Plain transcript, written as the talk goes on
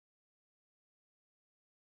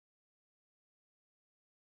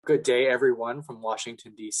Good day, everyone from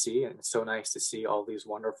Washington, D.C. And it's so nice to see all these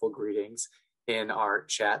wonderful greetings in our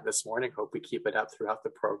chat this morning. Hope we keep it up throughout the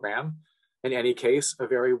program. In any case, a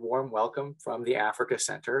very warm welcome from the Africa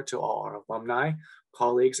Center to all our alumni,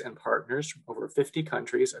 colleagues, and partners from over 50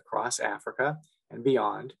 countries across Africa and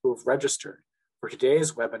beyond who have registered for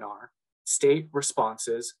today's webinar, State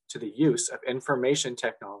Responses to the Use of Information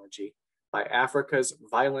Technology by Africa's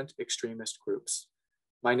Violent Extremist Groups.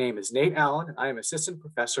 My name is Nate Allen, and I am Assistant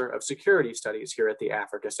Professor of Security Studies here at the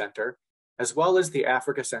Africa Center, as well as the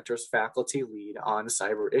Africa Center's faculty lead on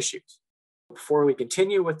cyber issues. Before we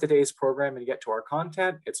continue with today's program and get to our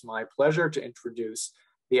content, it's my pleasure to introduce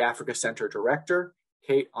the Africa Center Director,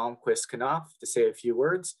 Kate Almquist-Knopf, to say a few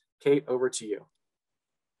words. Kate, over to you.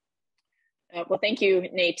 Well, thank you,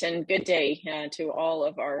 Nate, and good day to all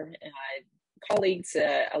of our colleagues,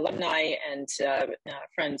 alumni, and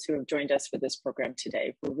friends who have joined us for this program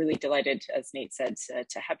today. We're really delighted, as Nate said,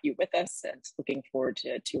 to have you with us and looking forward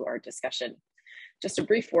to our discussion. Just a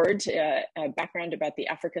brief word, background about the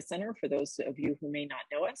Africa Center for those of you who may not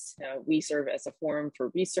know us. We serve as a forum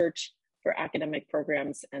for research, for academic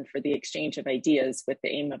programs, and for the exchange of ideas with the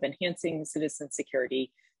aim of enhancing citizen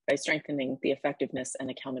security by strengthening the effectiveness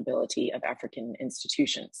and accountability of African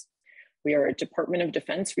institutions. We are a Department of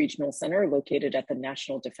Defense regional center located at the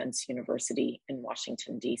National Defense University in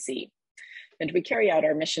Washington, D.C. And we carry out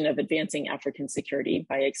our mission of advancing African security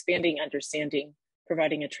by expanding understanding,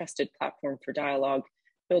 providing a trusted platform for dialogue,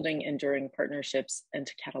 building enduring partnerships,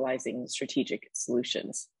 and catalyzing strategic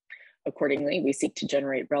solutions. Accordingly, we seek to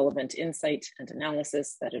generate relevant insight and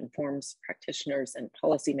analysis that informs practitioners and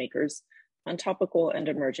policymakers on topical and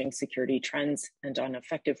emerging security trends and on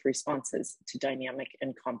effective responses to dynamic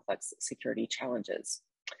and complex security challenges.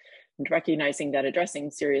 And recognizing that addressing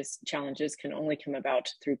serious challenges can only come about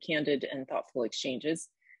through candid and thoughtful exchanges,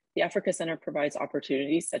 the Africa Center provides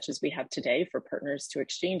opportunities such as we have today for partners to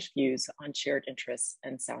exchange views on shared interests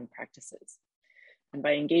and sound practices. And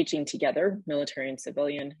by engaging together, military and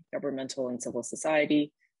civilian, governmental and civil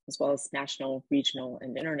society, as well as national, regional,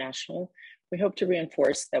 and international, we hope to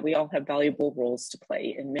reinforce that we all have valuable roles to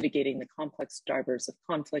play in mitigating the complex drivers of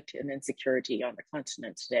conflict and insecurity on the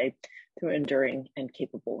continent today through enduring and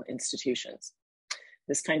capable institutions.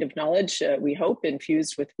 This kind of knowledge, we hope,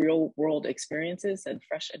 infused with real-world experiences and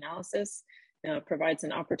fresh analysis, provides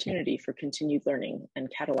an opportunity for continued learning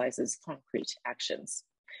and catalyzes concrete actions.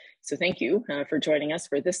 So thank you for joining us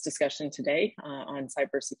for this discussion today on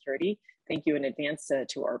cybersecurity. Thank you in advance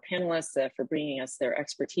to our panelists for bringing us their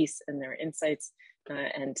expertise and their insights.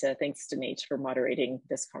 And thanks to Nate for moderating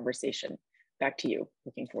this conversation. Back to you.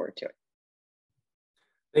 Looking forward to it.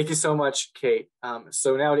 Thank you so much, Kate.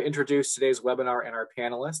 So now to introduce today's webinar and our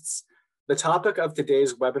panelists. The topic of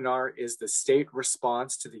today's webinar is the state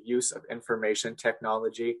response to the use of information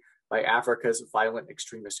technology by Africa's violent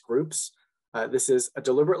extremist groups. This is a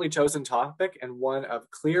deliberately chosen topic and one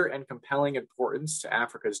of clear and compelling importance to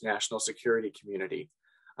Africa's national security community.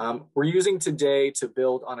 We're using today to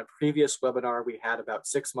build on a previous webinar we had about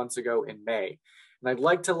 6 months ago in May. And I'd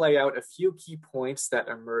like to lay out a few key points that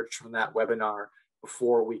emerged from that webinar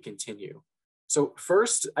before we continue. So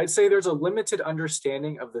first, I'd say there's a limited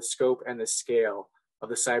understanding of the scope and the scale of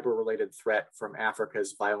the cyber-related threat from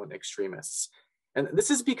Africa's violent extremists. And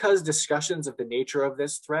this is because discussions of the nature of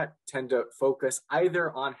this threat tend to focus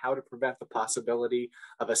either on how to prevent the possibility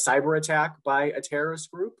of a cyber attack by a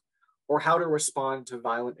terrorist group or how to respond to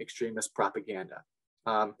violent extremist propaganda.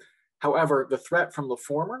 However, the threat from the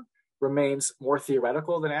former remains more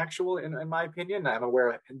theoretical than actual, in my opinion. I'm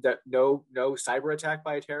aware that no cyber attack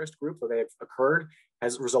by a terrorist group, though they have occurred,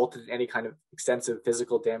 has resulted in any kind of extensive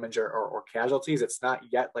physical damage or casualties. It's not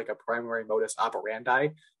yet like a primary modus operandi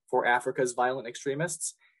for Africa's violent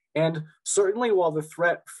extremists. And certainly while the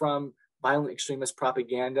threat from violent extremist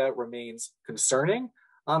propaganda remains concerning,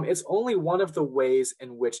 it's only one of the ways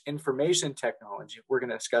in which information technology we're going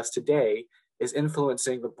to discuss today is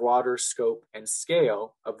influencing the broader scope and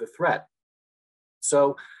scale of the threat.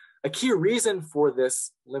 So a key reason for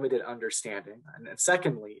this limited understanding, and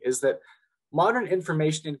secondly, is that modern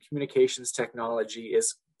information and communications technology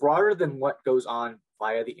is broader than what goes on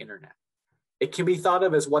via the internet. It can be thought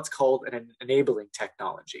of as what's called an enabling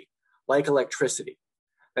technology, like electricity,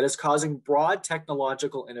 that is causing broad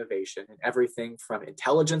technological innovation in everything from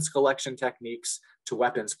intelligence collection techniques to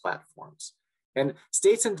weapons platforms. And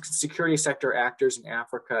states and security sector actors in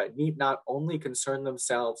Africa need not only concern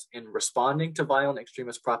themselves in responding to violent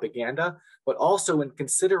extremist propaganda, but also in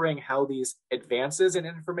considering how these advances in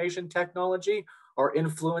information technology are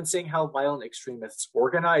influencing how violent extremists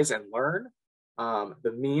organize and learn,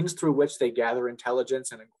 the means through which they gather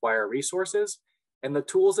intelligence and acquire resources, and the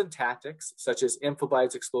tools and tactics, such as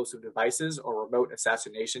infobiotics, explosive devices, or remote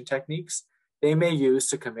assassination techniques, they may use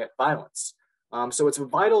to commit violence. So it's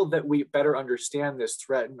vital that we better understand this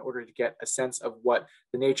threat in order to get a sense of what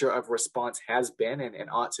the nature of response has been and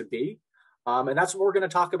ought to be. And that's what we're going to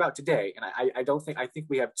talk about today. And I think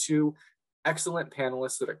we have two excellent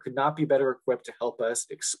panelists that could not be better equipped to help us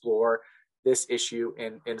explore this issue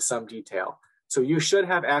in some detail. So you should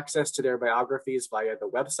have access to their biographies via the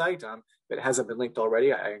website. If it hasn't been linked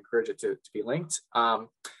already, I encourage it to be linked. So I'm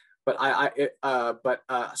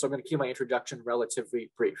going to keep my introduction relatively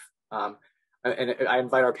brief. And I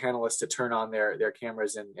invite our panelists to turn on their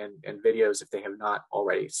cameras and videos if they have not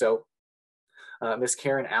already. So Ms.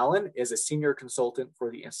 Karen Allen is a senior consultant for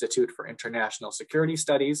the Institute for International Security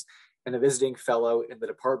Studies and a visiting fellow in the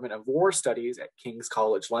Department of War Studies at King's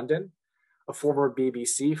College London. A former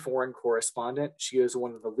BBC foreign correspondent, she is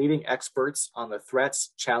one of the leading experts on the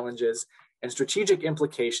threats, challenges, and strategic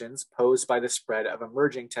implications posed by the spread of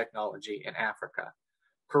emerging technology in Africa.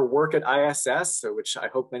 Her work at ISS, which I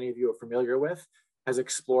hope many of you are familiar with, has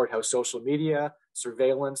explored how social media,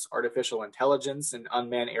 surveillance, artificial intelligence, and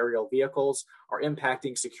unmanned aerial vehicles are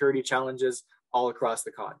impacting security challenges all across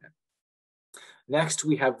the continent. Next,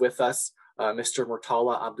 we have with us Mr.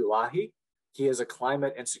 Murtala Abdullahi. He is a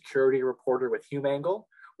climate and security reporter with HumAngle,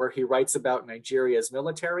 where he writes about Nigeria's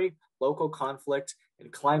military, local conflict,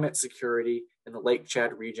 and climate security in the Lake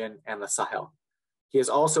Chad region and the Sahel. He is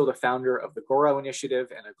also the founder of the Goro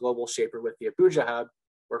Initiative and a global shaper with the Abuja Hub,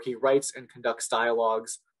 where he writes and conducts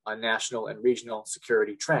dialogues on national and regional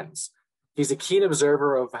security trends. He's a keen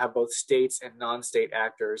observer of how both states and non-state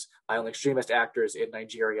actors, violent extremist actors in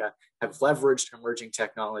Nigeria, have leveraged emerging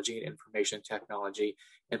technology and information technology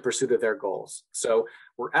in pursuit of their goals. So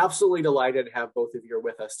we're absolutely delighted to have both of you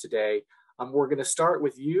with us today. We're going to start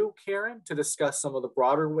with you, Karen, to discuss some of the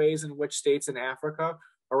broader ways in which states in Africa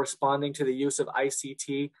are responding to the use of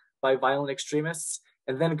ICT by violent extremists,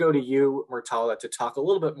 and then go to you, Murtala, to talk a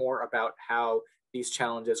little bit more about how these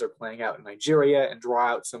challenges are playing out in Nigeria and draw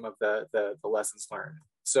out some of the lessons learned.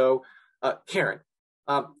 So, Karen,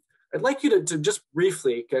 I'd like you to just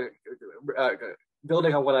briefly,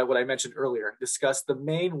 building on what I mentioned earlier, discuss the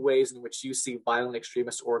main ways in which you see violent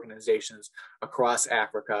extremist organizations across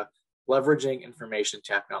Africa leveraging information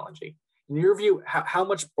technology. In your view, how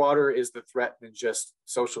much broader is the threat than just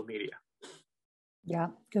social media? Yeah,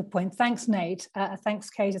 good point. Thanks, Nate. Thanks,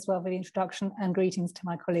 Kate, as well for the introduction, and greetings to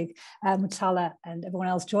my colleague, Murtala, and everyone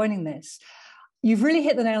else joining this. You've really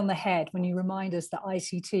hit the nail on the head when you remind us that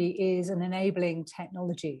ICT is an enabling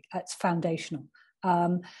technology. It's foundational.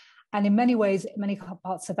 And in many ways, in many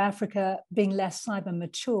parts of Africa, being less cyber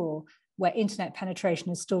mature, where internet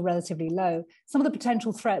penetration is still relatively low, some of the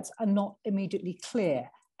potential threats are not immediately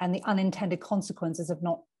clear, and the unintended consequences are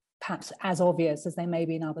not perhaps as obvious as they may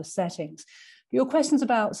be in other settings. Your questions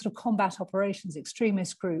about sort of combat operations,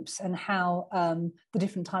 extremist groups, and how the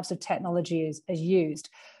different types of technology is used.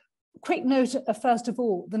 Quick note, first of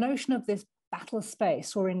all, the notion of this battle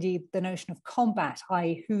space, or indeed the notion of combat,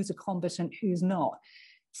 i.e. who's a combatant, who's not,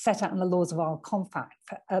 set out in the laws of our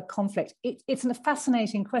conflict. It's a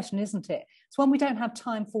fascinating question, isn't it? It's one we don't have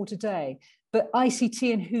time for today, but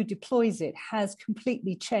ICT and who deploys it has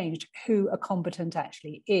completely changed who a combatant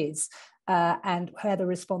actually is, and where the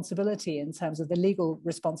responsibility in terms of the legal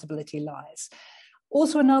responsibility lies.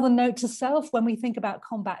 Also, another note to self, when we think about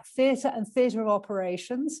combat theatre and theatre of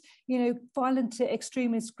operations, violent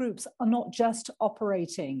extremist groups are not just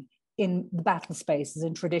operating in the battle spaces,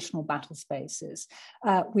 in traditional battle spaces.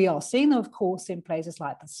 We are seeing them, of course, in places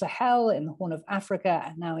like the Sahel, in the Horn of Africa,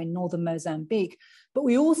 and now in northern Mozambique. But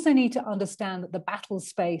we also need to understand that the battle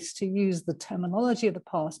space, to use the terminology of the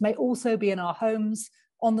past, may also be in our homes,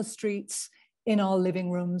 on the streets, in our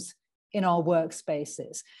living rooms, in our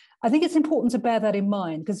workspaces. I think it's important to bear that in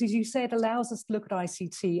mind, because as you say, it allows us to look at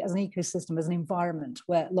ICT as an ecosystem, as an environment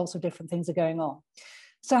where lots of different things are going on.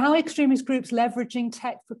 So how are extremist groups leveraging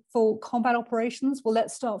tech for combat operations? Well,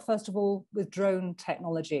 let's start first of all with drone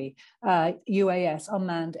technology, UAS,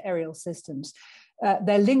 unmanned aerial systems.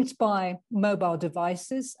 They're linked by mobile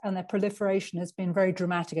devices, and their proliferation has been very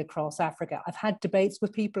dramatic across Africa. I've had debates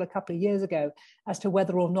with people a couple of years ago as to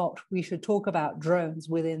whether or not we should talk about drones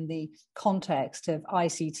within the context of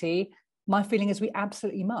ICT. My feeling is we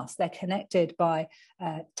absolutely must. They're connected by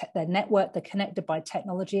their network, they're connected by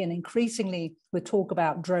technology, and increasingly we talk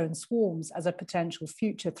about drone swarms as a potential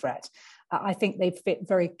future threat. I think they fit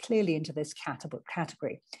very clearly into this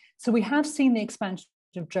category. So we have seen the expansion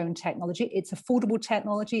of drone technology. It's affordable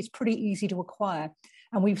technology, it's pretty easy to acquire,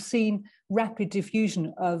 and we've seen rapid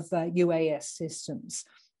diffusion of UAS systems.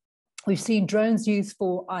 We've seen drones used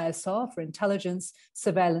for ISR, for intelligence,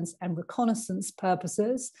 surveillance, and reconnaissance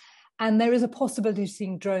purposes. And there is a possibility of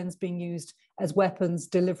seeing drones being used as weapons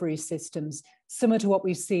delivery systems, similar to what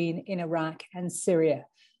we've seen in Iraq and Syria.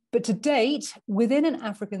 But to date, within an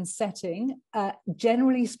African setting,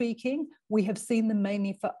 generally speaking, we have seen them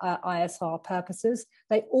mainly for ISR purposes.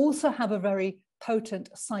 They also have a very potent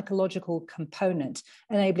psychological component,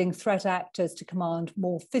 enabling threat actors to command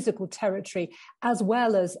more physical territory, as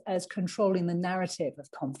well as controlling the narrative of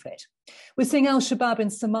conflict. We're seeing Al-Shabaab in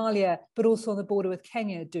Somalia, but also on the border with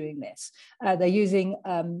Kenya doing this. They're using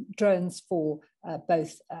drones for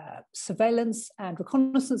both surveillance and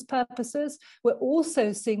reconnaissance purposes. We're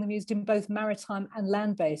also seeing them used in both maritime and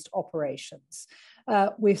land-based operations.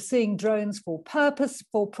 We're seeing drones for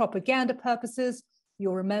propaganda purposes.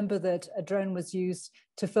 You'll remember that a drone was used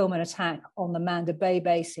to film an attack on the Manda Bay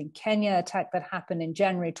base in Kenya, attack that happened in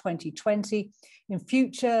January 2020. In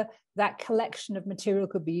future, that collection of material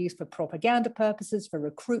could be used for propaganda purposes, for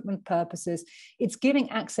recruitment purposes. It's giving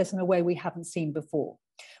access in a way we haven't seen before.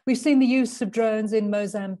 We've seen the use of drones in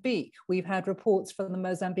Mozambique. We've had reports from the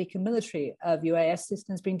Mozambican military of UAS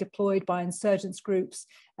systems being deployed by insurgents groups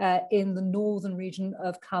in the northern region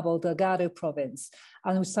of Cabo Delgado province.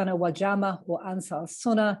 Al-Husana Wajama or Ansar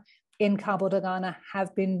Sunnah in Cabo Delgado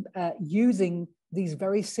have been using these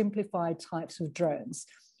very simplified types of drones.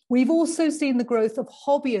 We've also seen the growth of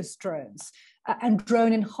hobbyist drones and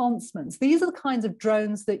drone enhancements. These are the kinds of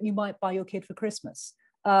drones that you might buy your kid for Christmas.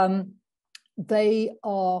 They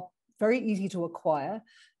are very easy to acquire,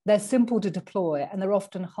 they're simple to deploy, and they're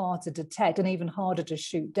often hard to detect and even harder to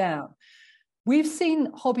shoot down. We've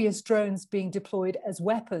seen hobbyist drones being deployed as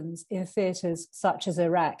weapons in theatres such as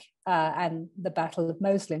Iraq and the Battle of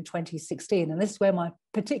Mosul in 2016. And this is where my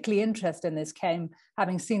particular interest in this came,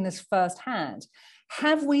 having seen this firsthand.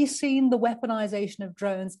 Have we seen the weaponization of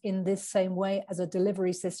drones in this same way as a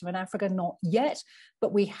delivery system in Africa? Not yet,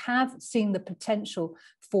 but we have seen the potential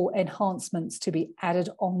for enhancements to be added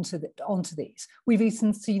onto these. We've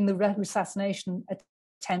even seen the assassination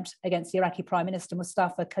attempt against the Iraqi Prime Minister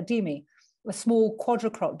Mustafa Kadhimi. A small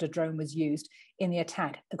quadricopter drone was used in the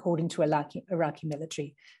attack, according to Iraqi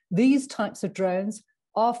military. These types of drones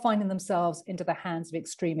are finding themselves into the hands of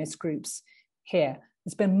extremist groups here.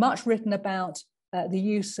 There's been much written about the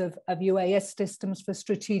use of UAS systems for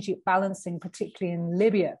strategic balancing, particularly in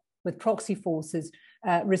Libya, with proxy forces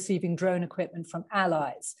receiving drone equipment from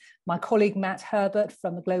allies. My colleague Matt Herbert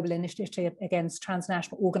from the Global Initiative Against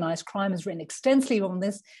Transnational Organized Crime has written extensively on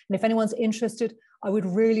this. And if anyone's interested, I would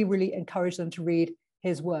really, really encourage them to read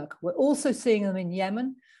his work. We're also seeing them in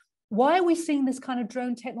Yemen. Why are we seeing this kind of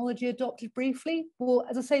drone technology adopted briefly? Well,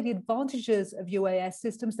 as I say, the advantages of UAS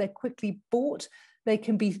systems, they're quickly bought. They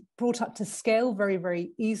can be brought up to scale very,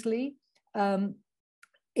 very easily.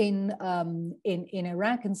 In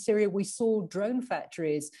Iraq and Syria, we saw drone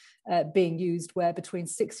factories being used where between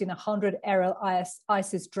 60 and 100 aerial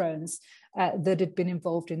ISIS drones that had been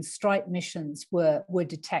involved in strike missions were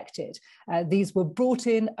detected. These were brought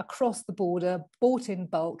in across the border, bought in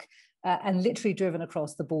bulk, and literally driven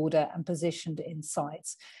across the border and positioned in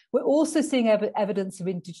sites. We're also seeing evidence of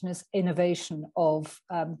indigenous innovation of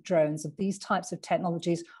drones, of these types of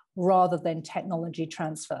technologies, rather than technology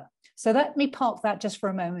transfer. So let me park that just for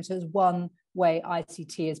a moment as one way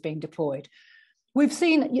ICT is being deployed. We've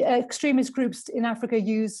seen extremist groups in Africa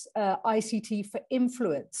use ICT for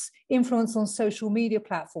influence on social media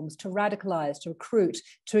platforms, to radicalize, to recruit,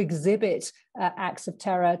 to exhibit acts of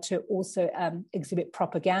terror, to also exhibit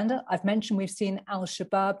propaganda. I've mentioned we've seen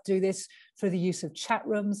Al-Shabaab do this through the use of chat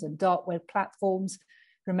rooms and dark web platforms.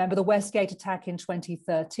 Remember the Westgate attack in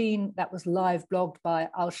 2013, that was live blogged by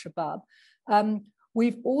Al-Shabaab.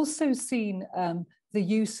 We've also seen the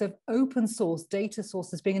use of open source data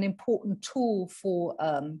sources being an important tool for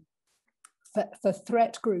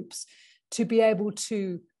threat groups to be able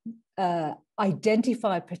to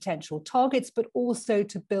identify potential targets, but also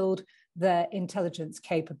to build their intelligence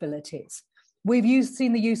capabilities. We've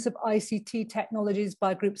seen the use of ICT technologies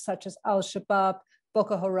by groups such as Al-Shabaab,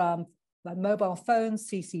 Boko Haram, by mobile phones,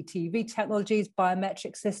 CCTV technologies,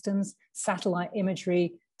 biometric systems, satellite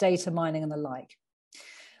imagery, data mining, and the like.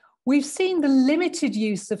 We've seen the limited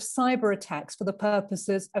use of cyber attacks for the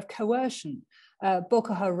purposes of coercion.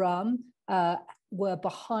 Boko Haram were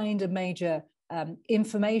behind a major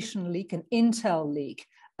information leak, an intel leak,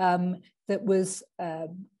 that was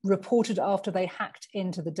reported after they hacked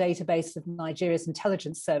into the database of Nigeria's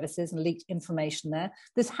intelligence services and leaked information there.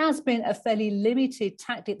 This has been a fairly limited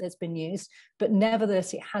tactic that's been used, but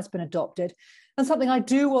nevertheless, it has been adopted. And something I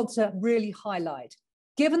do want to really highlight,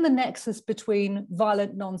 given the nexus between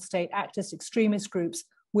violent non-state actors, extremist groups,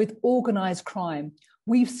 with organized crime.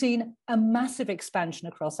 We've seen a massive expansion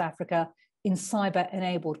across Africa in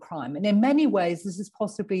cyber-enabled crime. And in many ways, this is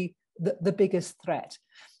possibly the biggest threat.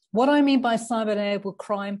 What I mean by cyber-enabled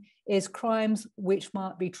crime is crimes which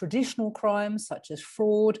might be traditional crimes, such as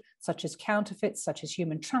fraud, such as counterfeits, such as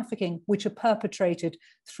human trafficking, which are perpetrated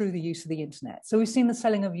through the use of the internet. So we've seen the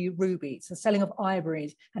selling of rubies, the selling of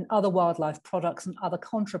ivories and other wildlife products and other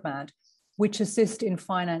contraband, which assist in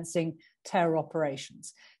financing terror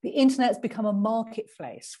operations. The internet's become a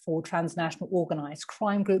marketplace for transnational organized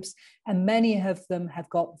crime groups, and many of them have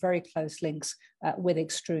got very close links with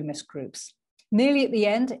extremist groups. Nearly at the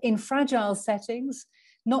end, in fragile settings,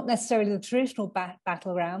 not necessarily the traditional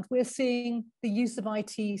battleground, we're seeing the use of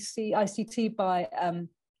ICT by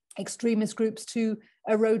extremist groups to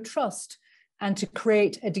erode trust and to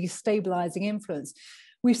create a destabilizing influence.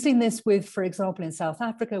 We've seen this with, for example, in South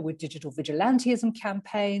Africa with digital vigilantism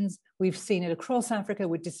campaigns. We've seen it across Africa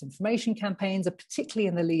with disinformation campaigns, particularly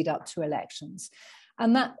in the lead up to elections.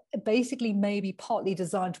 And that basically may be partly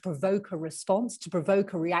designed to provoke a response, to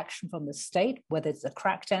provoke a reaction from the state, whether it's a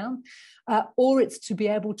crackdown, or it's to be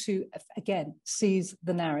able to, again, seize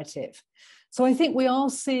the narrative. So I think we are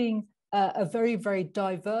seeing a very, very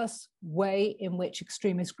diverse way in which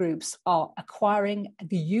extremist groups are acquiring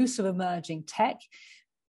the use of emerging tech.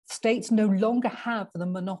 States no longer have the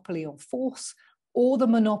monopoly on force or the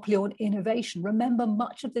monopoly on innovation. Remember,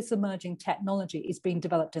 much of this emerging technology is being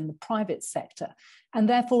developed in the private sector, and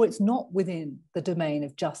therefore it's not within the domain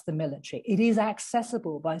of just the military. It is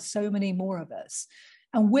accessible by so many more of us.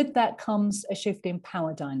 And with that comes a shift in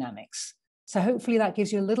power dynamics. So hopefully that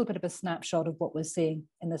gives you a little bit of a snapshot of what we're seeing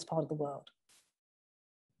in this part of the world.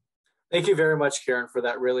 Thank you very much, Karen, for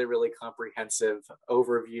that really, really comprehensive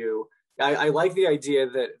overview. I like the idea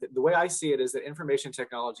that the way I see it is that information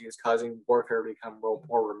technology is causing warfare to become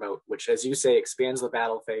more remote, which, as you say, expands the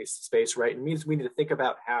battle space, right? It means we need to think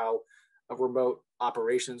about how a remote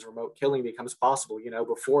operations, remote killing becomes possible. You know,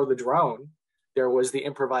 before the drone, there was the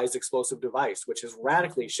improvised explosive device, which has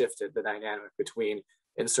radically shifted the dynamic between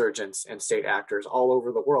insurgents and state actors all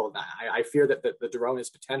over the world. I fear that the drone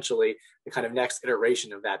is potentially the kind of next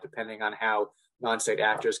iteration of that, depending on how non-state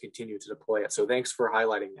actors continue to deploy it. So thanks for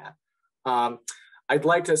highlighting that. I'd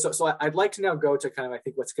like to now go to kind of, I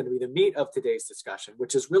think, what's going to be the meat of today's discussion,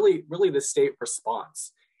 which is really the state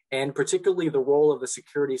response, and particularly the role of the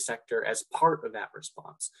security sector as part of that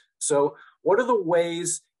response. So what are the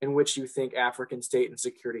ways in which you think African state and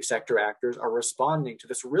security sector actors are responding to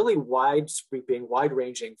this really wide-sweeping,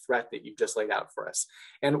 wide-ranging threat that you've just laid out for us?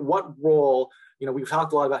 And what role, you know, we've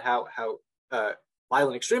talked a lot about how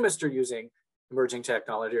violent extremists are using emerging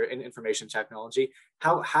technology or information technology.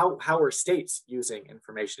 How are states using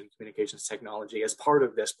information and communications technology as part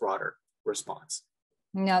of this broader response?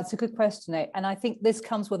 No, it's a good question, Nate. And I think this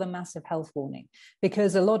comes with a massive health warning,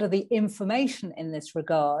 because a lot of the information in this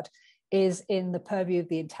regard is in the purview of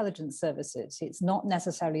the intelligence services. It's not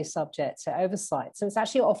necessarily subject to oversight. So it's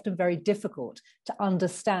actually often very difficult to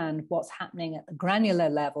understand what's happening at the granular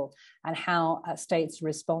level and how states are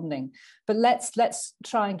responding. But let's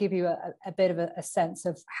try and give you a bit of a sense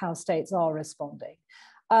of how states are responding.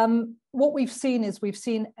 What we've seen is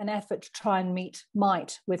an effort to try and meet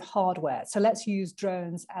might with hardware. So let's use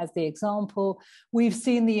drones as the example. We've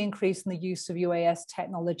seen the increase in the use of UAS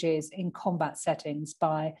technologies in combat settings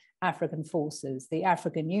by African forces, the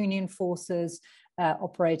African Union forces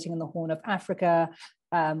operating in the Horn of Africa.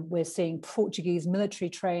 We're seeing Portuguese military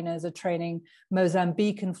trainers are training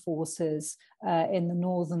Mozambican forces in the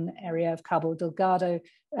northern area of Cabo Delgado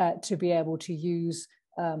to be able to use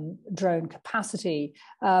drone capacity,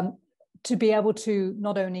 to be able to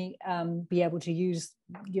not only be able to use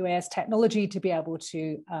UAS technology to be able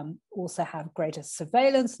to also have greater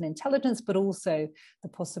surveillance and intelligence, but also the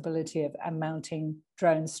possibility of mounting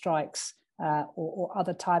drone strikes or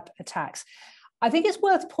other type attacks. I think it's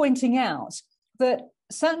worth pointing out that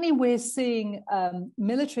certainly we're seeing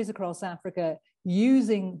militaries across Africa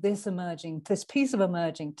using this piece of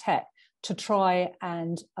emerging tech to try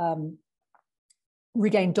and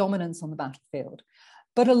regain dominance on the battlefield.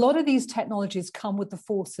 But a lot of these technologies come with the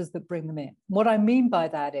forces that bring them in. What I mean by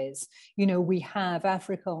that is, you know, we have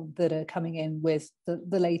AFRICOM that are coming in with the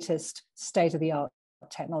latest state-of-the-art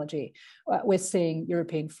technology. We're seeing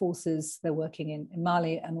European forces, they're working in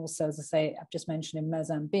Mali, and also, as I say, I've just mentioned in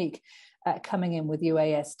Mozambique, coming in with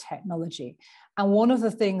UAS technology. And one of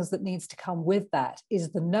the things that needs to come with that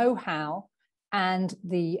is the know-how and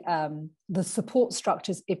the support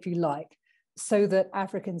structures, if you like, so that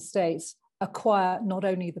African states acquire not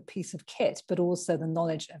only the piece of kit, but also the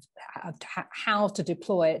knowledge of how to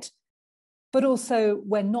deploy it but also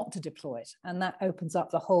when not to deploy it. And that opens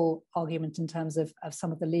up the whole argument in terms of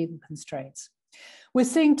some of the legal constraints. We're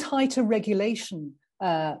seeing tighter regulation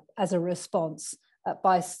as a response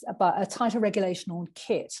by a tighter regulation on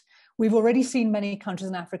kit. We've already seen many countries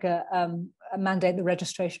in Africa mandate the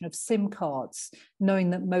registration of SIM cards, knowing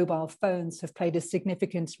that mobile phones have played a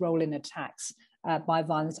significant role in attacks by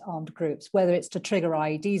violent armed groups, whether it's to trigger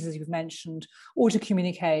IEDs, as you've mentioned, or to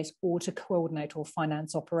communicate, or to coordinate or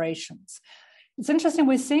finance operations. It's interesting,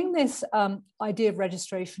 we're seeing this idea of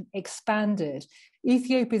registration expanded.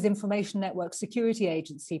 Ethiopia's Information Network Security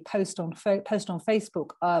Agency post on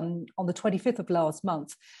Facebook on the 25th of last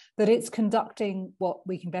month that it's conducting what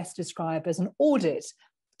we can best describe as an audit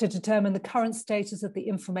to determine the current status of the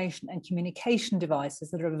information and communication devices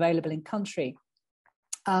that are available in country.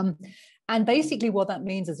 And basically what that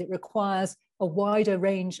means is it requires a wider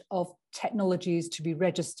range of technologies to be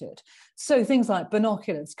registered. So things like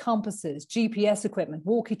binoculars, compasses, GPS equipment,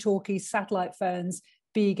 walkie-talkies, satellite phones,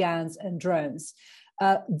 BGANs and drones.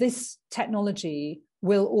 This technology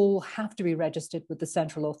will all have to be registered with the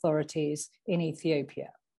central authorities in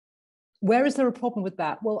Ethiopia. Where is there a problem with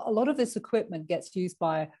that? Well, a lot of this equipment gets used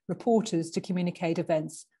by reporters to communicate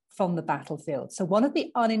events from the battlefield. So one of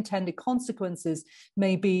the unintended consequences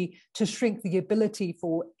may be to shrink the ability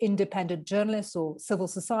for independent journalists or civil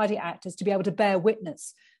society actors to be able to bear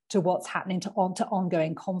witness to what's happening to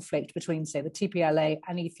ongoing conflict between, say, the TPLA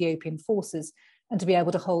and Ethiopian forces, and to be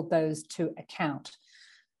able to hold those to account.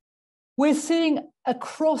 We're seeing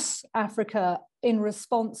across Africa, in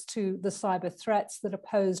response to the cyber threats that are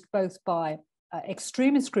posed both by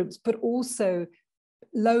extremist groups, but also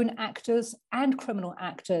lone actors and criminal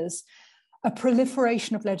actors, a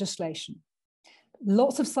proliferation of legislation.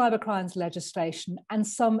 Lots of cybercrimes legislation and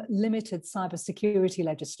some limited cybersecurity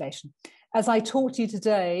legislation. As I talked to you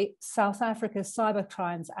today, South Africa's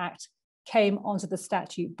Cybercrimes Act came onto the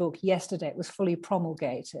statute book yesterday. It was fully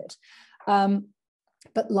promulgated.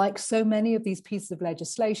 But like so many of these pieces of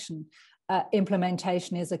legislation,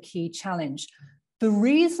 implementation is a key challenge. The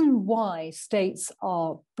reason why states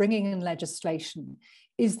are bringing in legislation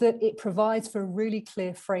is that it provides for a really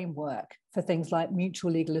clear framework for things like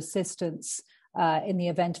mutual legal assistance in the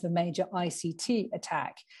event of a major ICT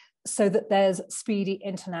attack, so that there's speedy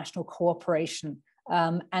international cooperation,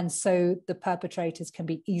 and so the perpetrators can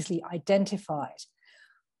be easily identified.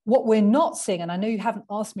 What we're not seeing, and I know you haven't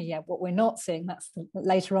asked me yet what we're not seeing, that's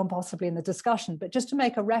later on possibly in the discussion, but just to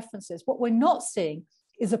make a reference, what we're not seeing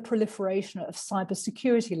is a proliferation of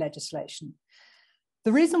cybersecurity legislation.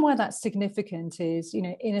 The reason why that's significant is,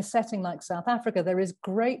 in a setting like South Africa, there is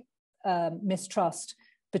great mistrust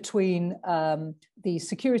between the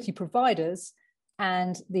security providers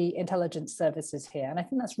and the intelligence services here. And I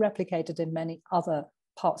think that's replicated in many other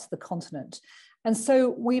parts of the continent. And so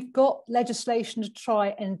we've got legislation to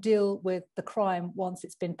try and deal with the crime once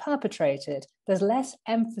it's been perpetrated. There's less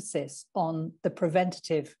emphasis on the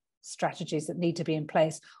preventative strategies that need to be in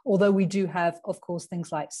place, although we do have, of course,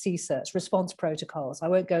 things like CSIRTs, response protocols. I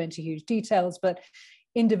won't go into huge details, but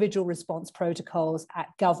individual response protocols at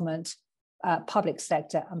government, public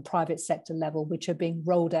sector and private sector level, which are being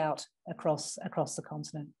rolled out across the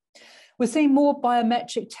continent. We're seeing more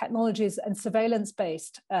biometric technologies and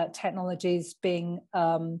surveillance-based technologies being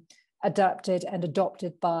adapted and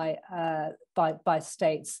adopted by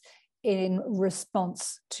states in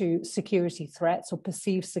response to security threats or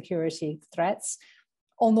perceived security threats.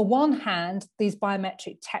 On the one hand, these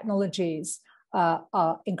biometric technologies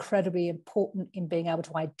are incredibly important in being able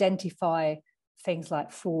to identify things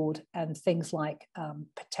like fraud and things like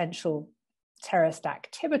potential terrorist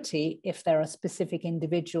activity if there are specific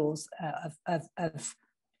individuals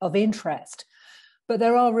of interest. But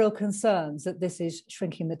there are real concerns that this is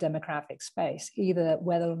shrinking the demographic space, either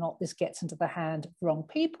whether or not this gets into the hand of the wrong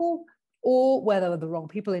people, or whether the wrong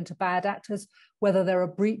people into bad actors, whether there are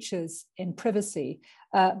breaches in privacy,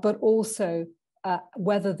 but also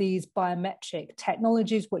whether these biometric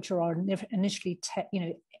technologies, which are initially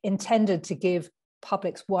intended to give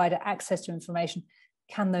publics wider access to information,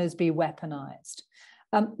 can those be weaponized?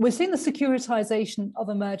 We're seeing the securitization of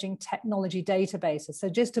emerging technology databases. So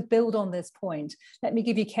just to build on this point, let me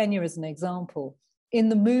give you Kenya as an example. In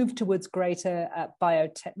the move towards greater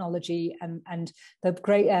biotechnology and the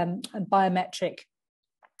great biometric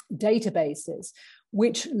databases,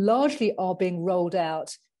 which largely are being rolled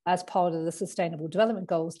out as part of the Sustainable Development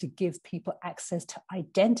Goals to give people access to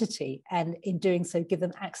identity, and in doing so, give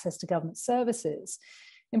them access to government services.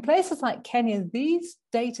 In places like Kenya, these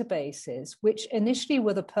databases, which initially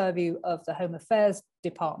were the purview of the Home Affairs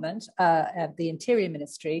Department, the Interior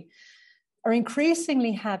Ministry, are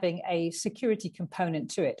increasingly having a security component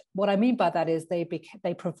to it. What I mean by that is they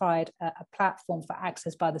provide a platform for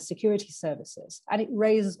access by the security services, and it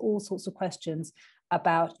raises all sorts of questions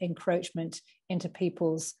about encroachment into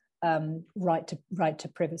people's right to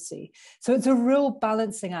privacy. So it's a real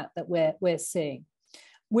balancing act that we're seeing.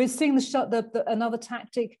 We're seeing another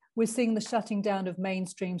tactic. We're seeing the shutting down of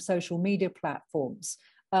mainstream social media platforms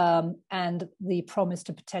and the promise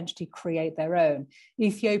to potentially create their own.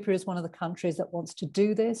 Ethiopia is one of the countries that wants to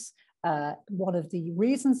do this. One of the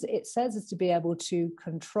reasons it says is to be able to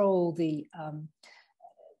control the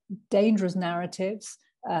dangerous narratives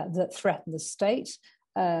that threaten the state.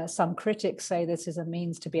 Some critics say this is a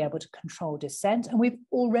means to be able to control dissent. And we've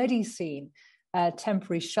already seen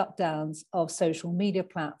temporary shutdowns of social media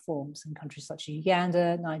platforms in countries such as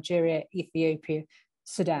Uganda, Nigeria, Ethiopia,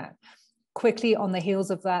 Sudan. Quickly on the heels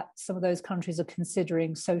of that, some of those countries are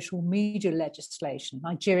considering social media legislation.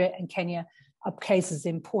 Nigeria and Kenya are cases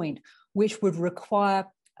in point, which would require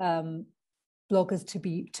bloggers to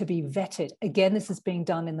be vetted. Again, this is being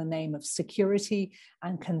done in the name of security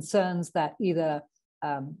and concerns that either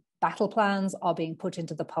battle plans are being put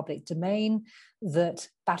into the public domain, that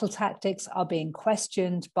battle tactics are being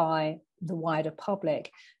questioned by the wider public,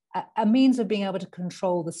 a means of being able to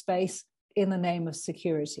control the space in the name of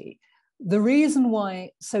security. The reason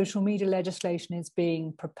why social media legislation is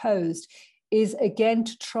being proposed is, again,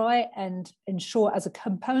 to try and ensure as a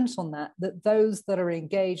component on that those that are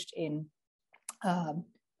engaged in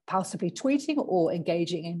possibly tweeting or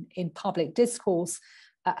engaging in public discourse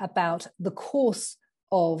about the course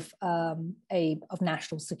of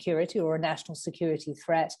national security or a national security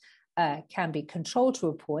threat can be controlled to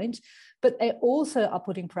a point, but they also are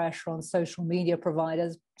putting pressure on social media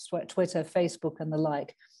providers, Twitter, Facebook, and the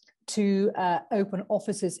like, to open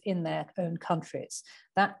offices in their own countries.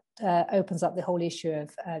 That opens up the whole issue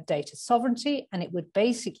of data sovereignty, and it would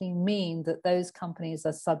basically mean that those companies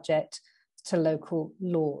are subject to local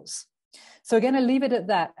laws. So again, I leave it at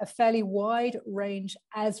that, a fairly wide range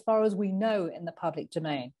as far as we know in the public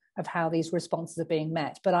domain of how these responses are being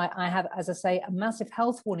met. But I have, as I say, a massive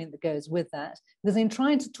health warning that goes with that, because in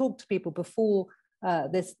trying to talk to people before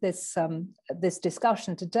this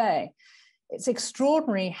discussion today, it's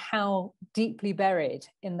extraordinary how deeply buried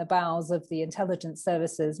in the bowels of the intelligence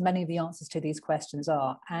services many of the answers to these questions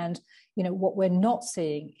are. And what we're not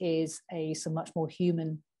seeing is some much more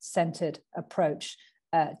human-centered approach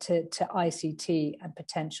to ICT and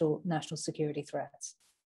potential national security threats.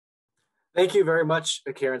 Thank you very much,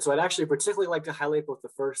 Karen. So I'd actually particularly like to highlight both the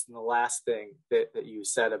first and the last thing that you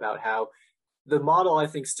said about how the model, I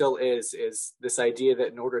think, still is this idea that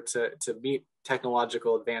in order to meet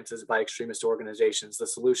technological advances by extremist organizations, the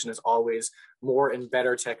solution is always more and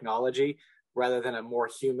better technology rather than a more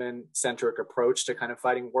human-centric approach to kind of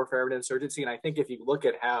fighting warfare and insurgency. And I think if you look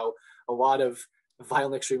at how a lot of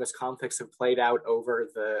violent extremist conflicts have played out over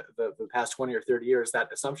the past 20 or 30 years,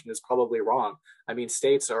 that assumption is probably wrong. I mean,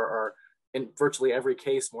 states are in virtually every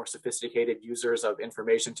case more sophisticated users of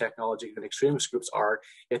information technology than extremist groups are,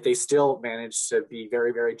 yet they still manage to be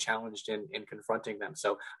very, very challenged in confronting them.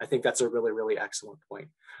 So I think that's a really, really excellent point.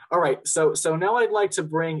 All right, so now I'd like to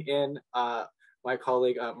bring in my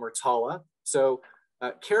colleague Murtala. So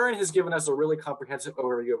Karen has given us a really comprehensive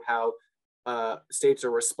overview of how states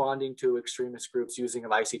are responding to extremist groups using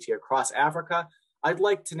of ICT across Africa. I'd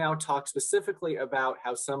like to now talk specifically about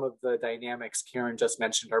how some of the dynamics Karen just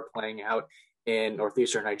mentioned are playing out in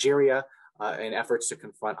northeastern Nigeria in efforts to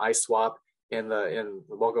confront ISWAP in the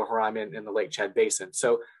Boko Haram in the Lake Chad Basin.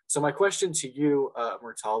 So my question to you,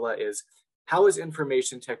 Murtala, is how has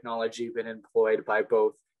information technology been employed by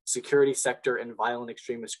both security sector and violent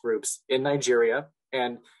extremist groups in Nigeria?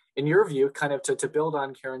 And in your view, kind of to build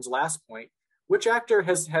on Karen's last point, which actor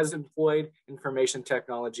has employed information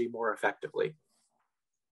technology more effectively?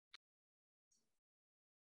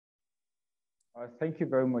 Thank you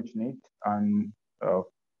very much, Nate, and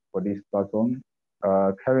for this platform.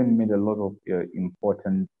 Karen made a lot of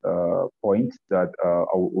important points that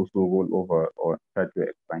I will also roll over or try to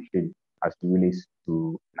expatiate as it relates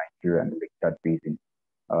to Nigeria and the Lake Chad Basin.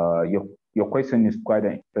 Your question is quite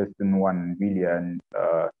an interesting one, really, and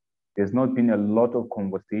there's not been a lot of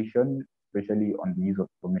conversation, especially on the use of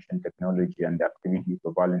information technology and the activities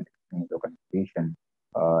of violent extremist organizations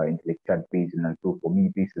in the Lake Chad Basin. And so for me,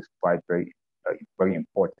 this is quite very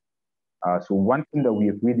important. So one thing that we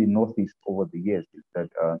have really noticed over the years is that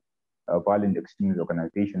violent extremist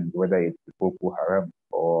organizations, whether it's the Boko Haram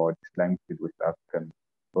or the Islamic State West African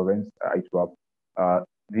Province, ISWAP,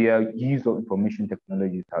 their use of information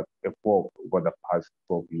technologies has evolved over the past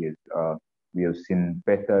 12 years. We have seen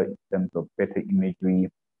better in terms of better imagery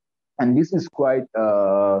And this is quite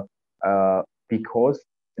because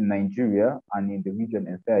in Nigeria and in the region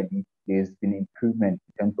entirely, there's been improvement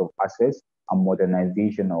in terms of access and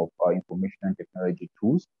modernization of information and technology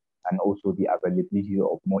tools, and also the availability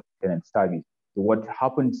of more internet service. So what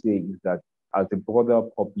happens here is that as the broader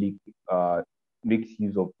public makes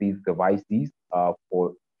use of these devices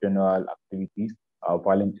for general activities,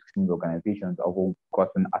 violent extremist organizations have all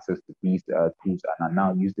gotten access to these tools and are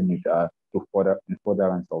now using it to further in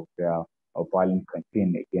furtherance of their violent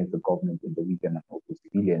campaign against the government in the region and also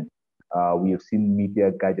civilians. We have seen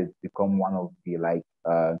media gadgets become one of the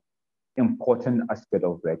important aspect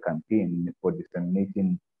of their campaign for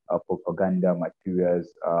disseminating propaganda materials,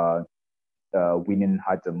 winning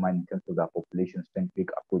hearts and minds in terms of their population-centric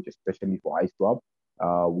approach, especially for ISWAP.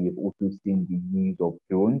 We have also seen the use of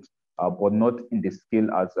drones, but not in the scale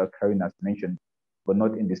as Karen has mentioned, but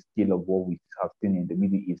not in the scale of what we have seen in the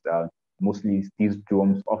Middle East. Mostly these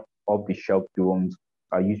drones, off-the-shelf drones,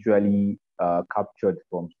 are usually captured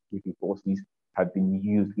from security forces, have been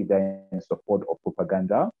used either in support of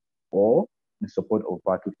propaganda or in support of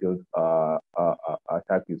battlefield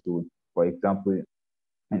attacks. So, for example,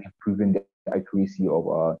 and improving the accuracy of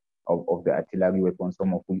the artillery weapons, a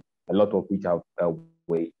lot of which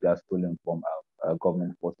were stolen from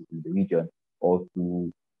government forces in the region, or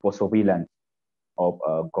for surveillance of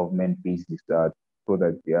government bases, so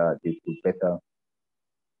that they could better.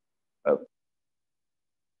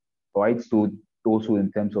 Right. So also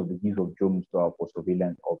in terms of the use of drones for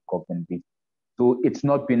surveillance of government bases. So it's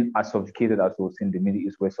not been as sophisticated as we've seen in the Middle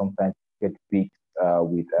East, where sometimes get picked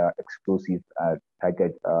with explosive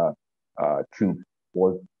target troops.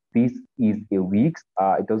 Well, this is a risk.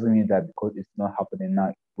 It doesn't mean that because it's not happening now,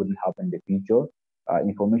 it wouldn't happen in the future.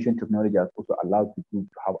 Information technology has also allowed people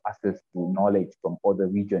to have access to knowledge from other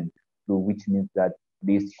regions, so which means that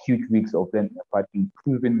there's huge risks of them, in fact,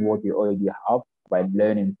 improving what they already have by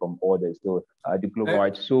learning from others. So the global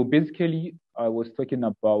rights. So basically, I was talking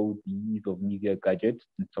about the use of media gadgets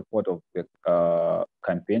in support of the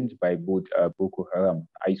campaigns by both Boko Haram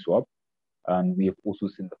and ISWAP. And we have also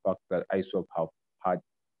seen the fact that ISWAP have had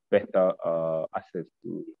better access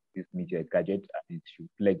to this media gadget, and it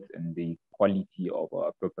reflects in the quality of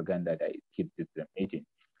propaganda that it keeps disseminating.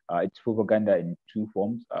 It's propaganda in two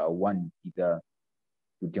forms. One, either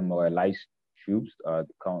to demoralize troops,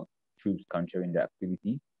 troops countering the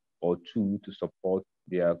activity, or two, to support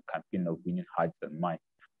their campaign of winning hearts and minds.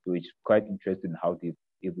 So it's quite interesting how they're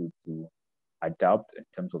able to adapt in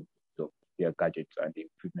terms of their gadgets and the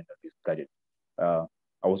improvement of these gadgets.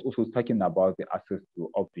 I was also talking about the access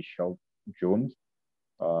to off-the-shelf drones.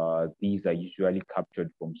 These are usually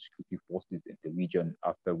captured from security forces in the region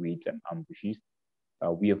after raids and ambushes.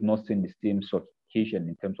 We have not seen the same sophistication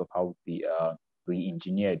in terms of how they are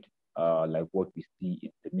re-engineered, like what we see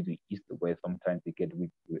in the Middle East, where sometimes they get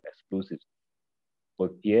with explosives.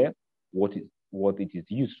 But here, what it is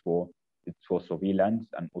used for, it's for surveillance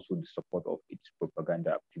and also the support of its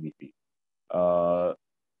propaganda activity. There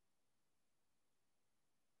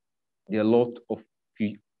are a lot of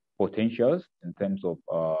potentials in terms of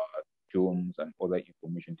drones and other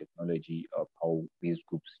information technology of how these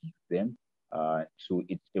groups use them. So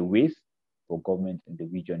it's a race for governments in the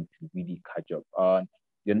region to really catch up.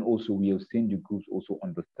 Then also we have seen the groups also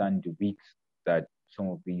understand the risks that some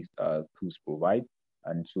of these tools provide.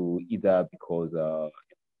 And so either because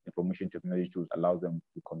information technology tools allow them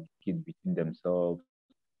to communicate between themselves,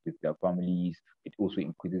 with their families, it also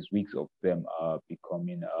increases risks of them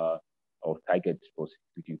becoming or targets for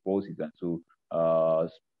security forces. And so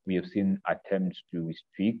we have seen attempts to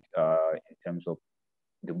restrict in terms of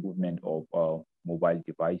the movement of mobile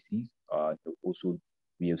devices. Also,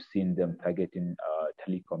 we have seen them targeting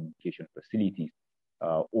telecommunication facilities.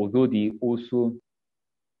 Although they also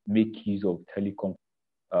make use of telecom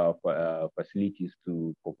facilities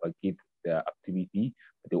to propagate their activity,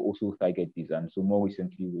 they also target these. And so more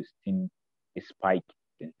recently, we've seen a spike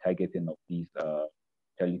in targeting of these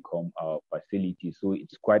telecom facilities. So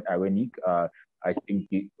it's quite ironic. I think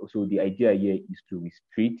the idea here is to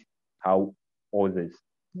restrict how others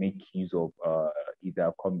make use of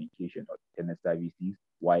either communication or internet services,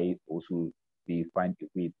 while also they find a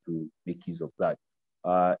way to make use of that.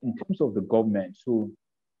 In terms of the government, so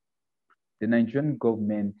the Nigerian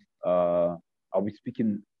government, I'll be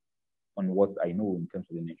speaking on what I know in terms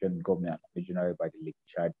of the Nigerian government, originally by the Lake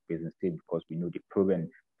Chad Basin State, because we know the proven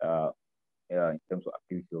in terms of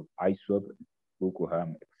activity of ISWAP, Boko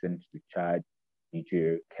Haram extends to Chad,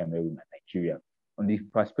 Niger, Cameroon, and Nigeria. On the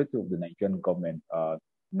perspective of the Nigerian government,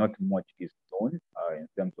 not much is known in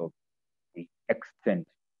terms of the extent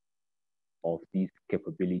of these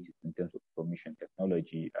capabilities in terms of information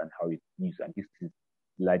technology and how it's used. And this is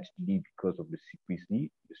largely because of the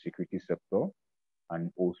security sector,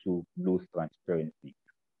 and also low transparency.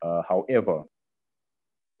 However,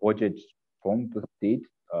 budgets from the state,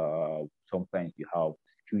 sometimes you have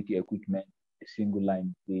security equipment, a single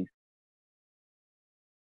line says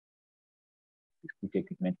security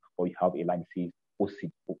equipment, or you have a line says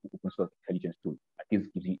OSIT, open source intelligence tool. And this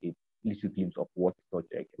gives you a little glimpse of what such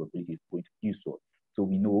a capability is going to use. So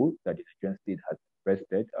we know that the Nigerian state has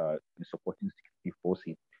invested in supporting security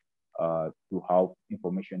forces to have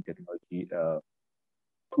information technology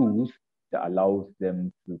tools that allows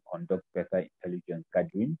them to conduct better intelligence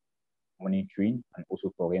gathering, monitoring, and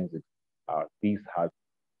also forensics. These have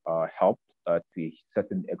helped to a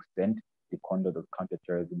certain extent the conduct of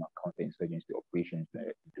counterterrorism and counterinsurgency operations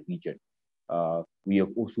in the region. We have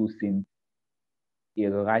also seen a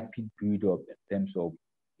rapid build-up in terms of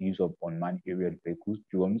use of unmanned aerial vehicles,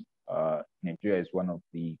 drones. Nigeria is one of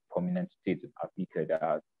the prominent states in Africa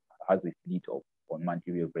that has a fleet of unmanned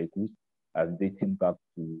aerial vehicles, dating back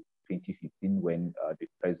to 2015 when the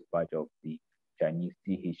first batch of the Chinese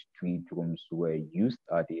CH-3 drones were used,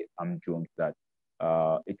 the armed drones that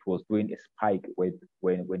it was doing a spike when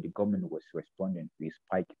the government was responding to a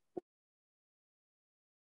spike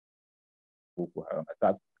Boko Haram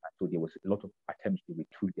attack. And so there was a lot of attempts to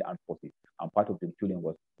recruit the armed forces. And part of the retooling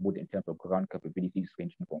was both in terms of ground capabilities,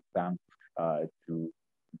 ranging from tanks to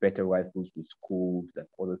better rifles with scopes and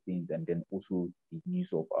other things, and then also the use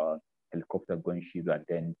of helicopter gunships, and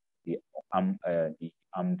then the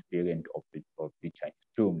armed variant of the Chinese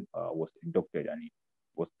drone was inducted, and it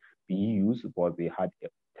was being used, but they had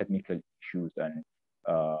technical issues, and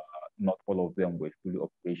not all of them were fully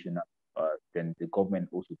operational. Then the government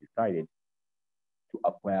also decided to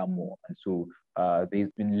acquire more, and so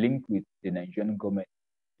there's been linked with the Nigerian government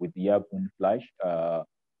with the airborne flash.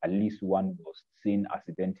 At least one was seen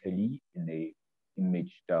accidentally in a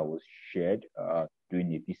image that was shared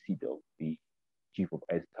during a visit of the chief of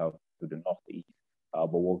air staff to the northeast. But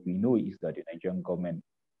what we know is that the Nigerian government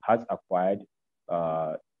has acquired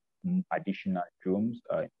additional drones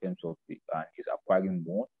in terms of the, and is acquiring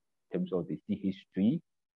more in terms of the CH-3,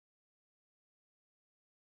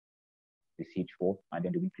 the CH-4, and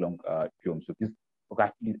then the week-long drones. So this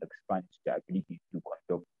rapidly expands the ability to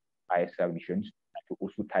conduct ISR missions and to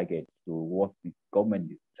also target. So what the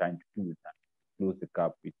government is trying to do is to close the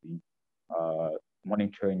gap between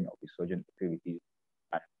monitoring of insurgent activities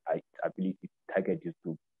and its ability to target is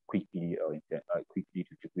to quickly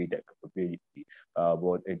to degrade that capability.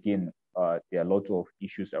 But again, there are a lot of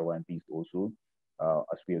issues around this also,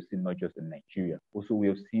 as we have seen not just in Nigeria. Also, we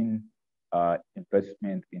have seen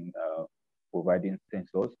investment in providing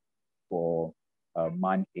sensors for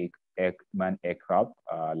manned aircraft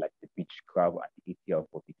like the Beechcraft and the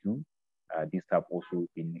ATR-42. These have also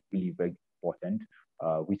been really very important.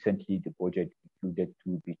 Recently, the budget included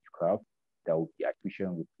 2 Beechcraft that will be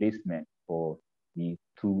acquisition replacement for the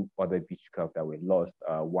 2 other Beechcraft that were lost.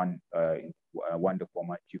 One, the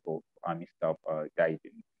former chief of army staff died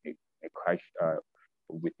in a crash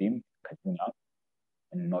with him, Kaduna,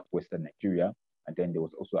 in northwestern Nigeria. And then there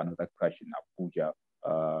was also another crash in Abuja,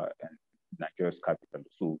 and Nigeria's capital.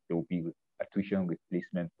 So there will be attrition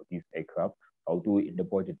replacement for these aircraft. Although in the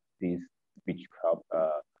budget, this Beechcraft,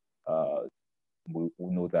 we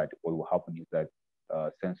know that what will happen is that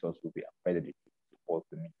sensors will be embedded to support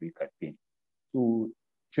the military campaign. So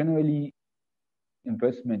generally,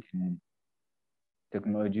 investment in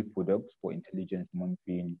technology products for intelligence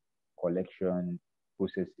monitoring, collection,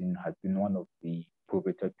 processing has been one of the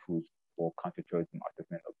probated tools for counterterrorism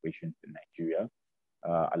assessment operations in Nigeria,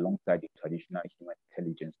 alongside the traditional human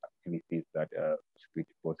intelligence activities that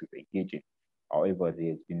security forces engage in. However,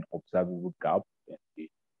 there has been observable gap in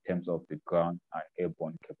terms of the ground and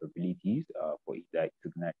airborne capabilities for either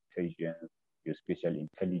signal intelligence, spatial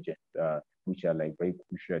intelligence, which are like very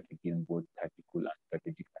crucial to gain both tactical and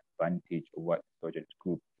strategic advantage over insurgent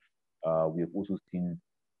groups. We have also seen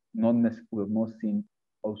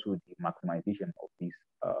also the maximization of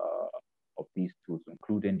these tools,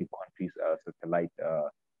 including the country's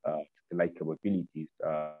satellite capabilities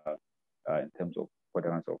in terms of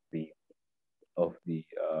furtherance of the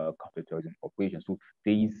counterterrorism operation. So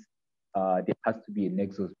there has to be a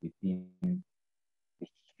nexus between the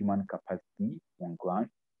human capacity on ground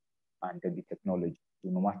and then the technology. So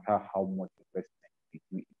no matter how much investment we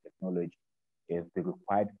do in technology, if the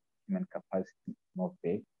required human capacity is not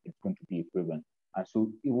there, it's going to be a problem. And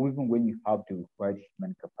so even when you have the required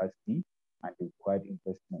human capacity and the required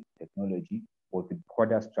investment in technology, but the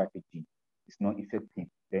broader strategy is not effective,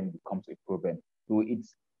 then it becomes a problem. So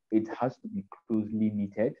it has to be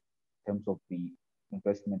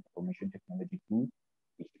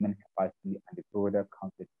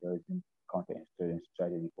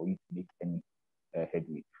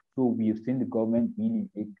So we have seen the government really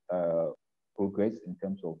make progress in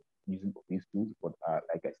terms of using of these tools, but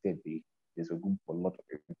like I said, there's a room for a lot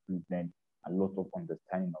of improvement, a lot of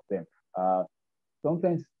understanding of them.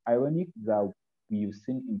 Sometimes ironic that we've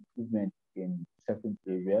seen improvement in certain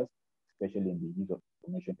areas, especially in the use of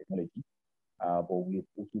information technology, but we've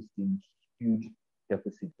also seen huge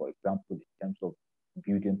deficit, for example, in terms of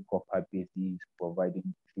building proper bases,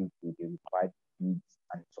 providing truth to the required needs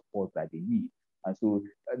and support that they need. And so,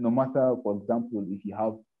 no matter, for example, if you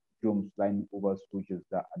have drones flying over soldiers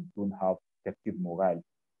that don't have effective morale,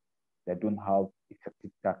 that don't have effective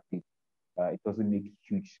tactics, it doesn't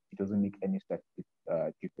make any statistic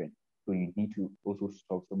difference. So you need to also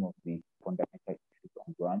solve some of the fundamental issues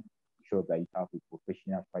on ground, ensure that you have a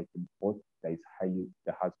professional fighting force that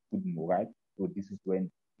has good morale. So this is when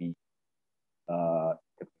the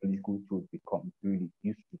technological tools become really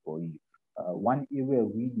useful for you. One area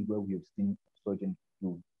really where we have seen insurgent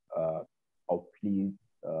tools outplay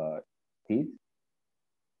states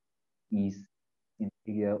is in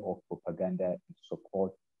the area of propaganda in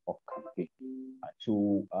support of campaign.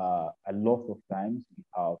 So a lot of times we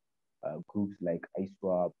have groups like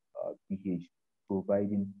ISWAP, PH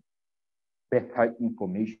providing better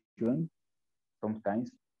information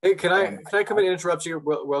sometimes. Hey, can I come in and interrupt you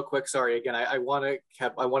real quick? Sorry again. I want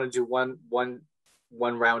to do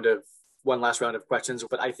one last round of questions,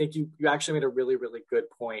 but I think you actually made a really good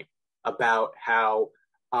point about how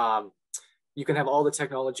you can have all the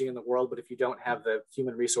technology in the world, but if you don't have the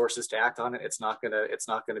human resources to act on it, it's not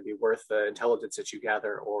gonna be worth the intelligence that you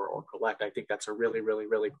gather or collect. I think that's a really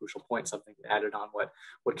crucial point. Something added on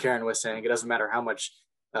what Karen was saying. It doesn't matter how much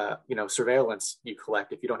surveillance you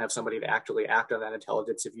collect if you don't have somebody to actually act on that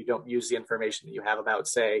intelligence. If you don't use the information that you have about,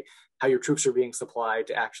 say, how your troops are being supplied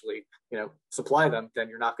to actually supply them, then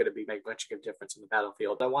you're not going to make much of a difference in the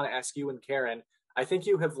battlefield. I want to ask you and Karen. I think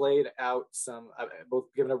you have laid out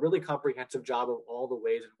both given a really comprehensive job of all the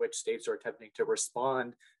ways in which states are attempting to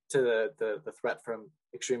respond to the threat from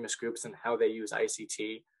extremist groups and how they use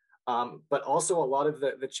ICT, but also a lot of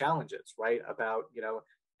the challenges, right, about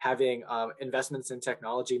having investments in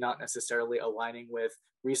technology not necessarily aligning with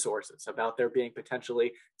resources, about there being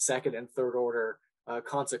potentially second and third order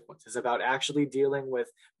consequences, about actually dealing with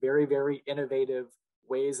very innovative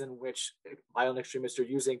ways in which violent extremists are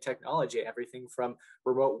using technology, everything from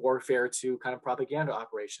remote warfare to kind of propaganda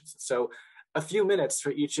operations. So a few minutes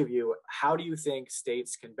for each of you, how do you think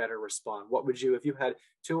states can better respond? What would you, if you had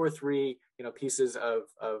 2 or 3 pieces of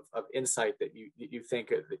insight that you think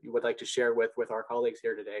that you would like to share with our colleagues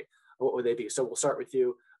here today, what would they be? So we'll start with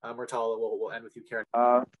you, Murtala. We'll end with you, Karen.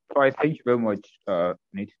 All right, thank you very much,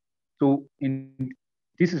 Nate. So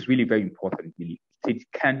this is really very important, really. States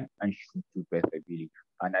can and should do better, really.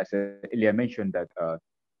 And as I earlier mentioned, that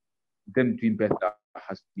them doing better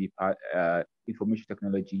has to be part information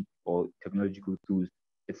technology or technological tools.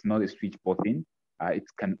 It's not a switch button. It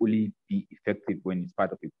can only be effective when it's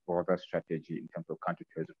part of a broader strategy in terms of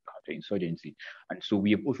counterterrorism, counterinsurgency. And so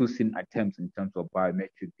we have also seen attempts in terms of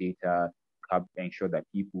biometric data, ensure that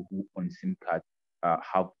people who own SIM cards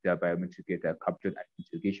have their biometric data captured, and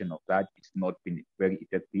integration of that. It's not been very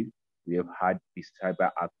effective. We have had the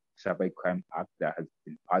Cybercrime Act that has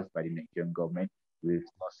been passed by the Nigerian government. We've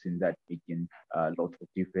not seen that making a lot of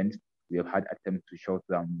difference. We have had attempts to shut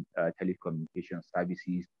down telecommunication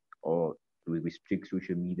services or to restrict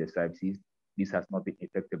social media services. This has not been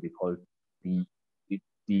effective because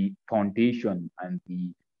the foundation and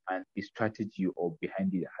the strategy or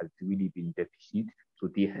behind it has really been deficient. So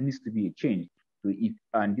there needs to be a change. So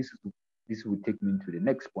this will take me to the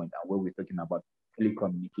next point, and where we're talking about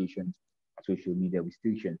telecommunications, social media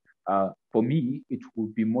restriction. For me, it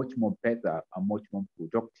would be much more better and much more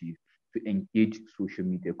productive to engage social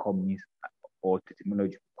media companies or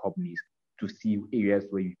technology companies to see areas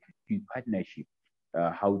where you can build partnership.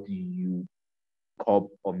 How do you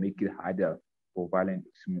cope or make it harder for violent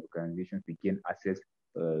extremist organizations to gain access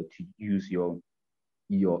to use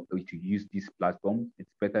to use these platforms?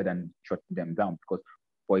 It's better than shutting them down, because,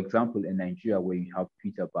 for example, in Nigeria, where you have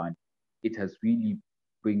Twitter ban, it has really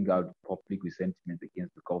bring out public resentment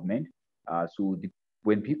against the government.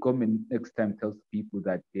 When government next time tells people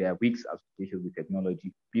that there are risks associated with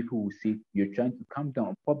technology, people will say you're trying to calm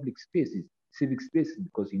down public spaces, civic spaces,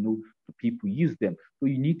 because people use them. So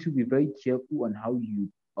you need to be very careful on how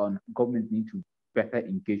government need to better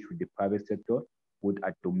engage with the private sector, both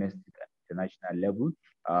at domestic and international level.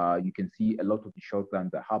 You can see a lot of the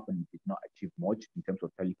shutdowns that happened did not achieve much in terms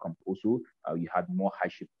of telecom. Also, you had more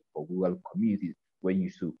hardship for rural communities when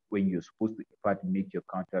you're supposed to, in fact, make your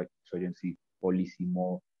counterinsurgency policy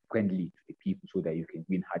more frequently to the people so that you can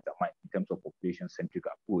win hearts and minds in terms of population-centric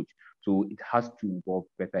approach. So it has to involve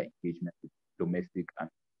better engagement with domestic and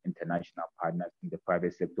international partners in the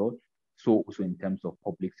private sector. So also in terms of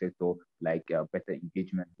public sector, like better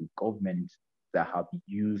engagement with governments that have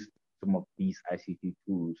used some of these ICT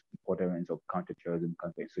tools in furtherance of counterterrorism,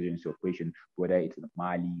 counterinsurgency operation, whether it's in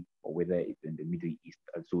Mali or whether it's in the Middle East.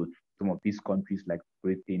 And so some of these countries like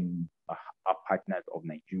Britain are partners of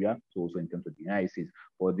Nigeria, so also in terms of the United States.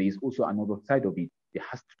 But there's also another side of it. There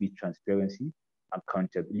has to be transparency,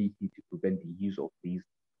 accountability to prevent the use of these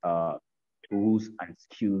tools and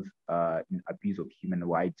skills in abuse of human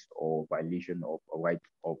rights or violation of rights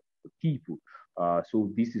of the people. So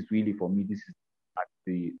this is really, for me, this is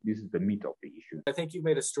the meat of the issue. I think you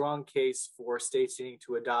made a strong case for states needing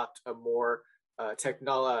to adopt a more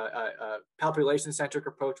population-centric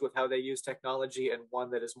approach with how they use technology, and one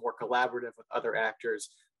that is more collaborative with other actors,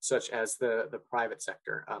 such as the private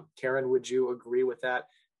sector. Karen, would you agree with that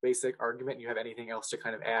basic argument? You have anything else to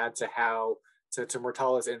kind of add to how to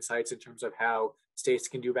Murtala's insights in terms of how states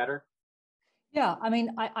can do better? Yeah, I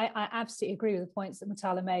mean, I absolutely agree with the points that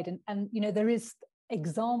Murtala made, and you know, there is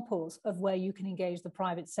examples of where you can engage the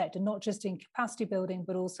private sector, not just in capacity building,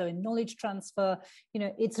 but also in knowledge transfer. You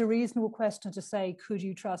know, it's a reasonable question to say, could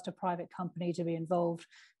you trust a private company to be involved,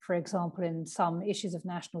 for example, in some issues of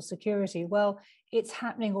national security? Well, it's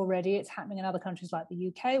happening already. It's happening in other countries like the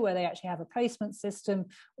UK, where they actually have a placement system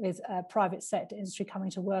with private sector industry coming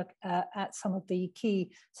to work at some of the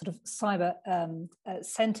key sort of cyber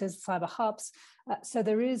centers, cyber hubs. So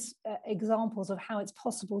there is examples of how it's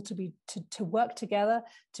possible to work together,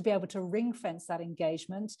 to be able to ring fence that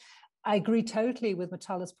engagement. I agree totally with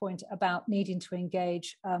Murtala's point about needing to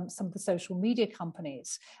engage some of the social media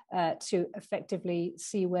companies to effectively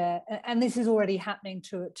see where, and this is already happening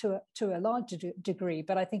to a large degree,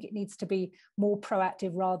 but I think it needs to be more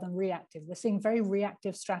proactive rather than reactive. We're seeing very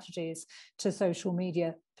reactive strategies to social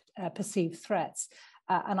media perceived threats,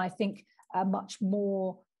 and I think a much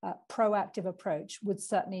more proactive approach would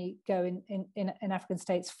certainly go in African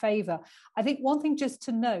states' favor. I think one thing just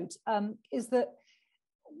to note is that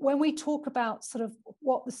when we talk about sort of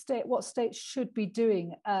what states should be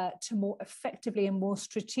doing to more effectively and more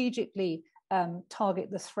strategically target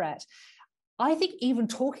the threat, I think even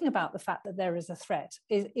talking about the fact that there is a threat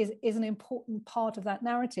is an important part of that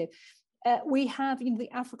narrative. We have, you know, the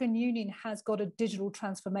African Union has got a digital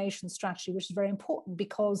transformation strategy, which is very important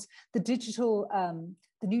because the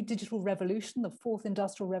new digital revolution, the fourth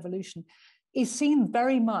industrial revolution, is seen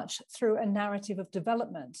very much through a narrative of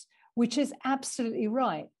development, which is absolutely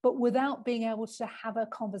right. But without being able to have a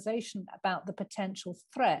conversation about the potential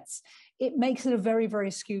threats, it makes it a very,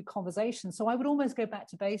 very skewed conversation. So I would almost go back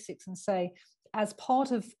to basics and say, as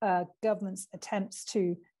part of government's attempts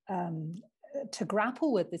to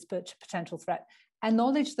grapple with this potential threat,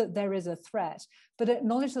 acknowledge that there is a threat, but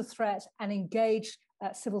acknowledge the threat and engage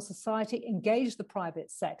civil society, engage the private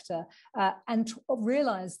sector, and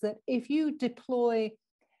realize that if you deploy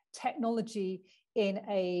technology in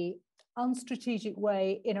a unstrategic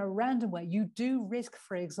way, in a random way, you do risk,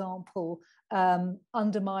 for example,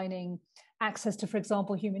 undermining access to, for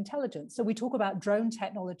example, human intelligence. So we talk about drone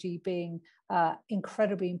technology being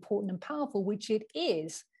incredibly important and powerful, which it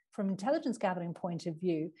is from an intelligence gathering point of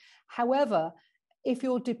view. However, if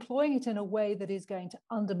you're deploying it in a way that is going to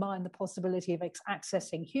undermine the possibility of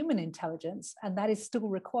accessing human intelligence, and that is still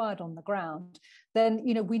required on the ground, then,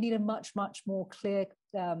 you know, we need a much more clear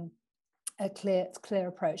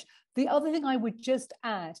approach. The other thing I would just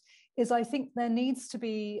add is I think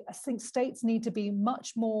states need to be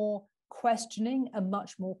much more questioning and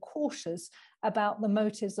much more cautious about the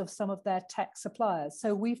motives of some of their tech suppliers.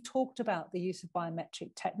 So we've talked about the use of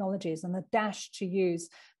biometric technologies and the dash to use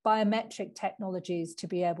biometric technologies to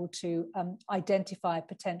be able to identify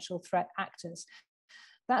potential threat actors.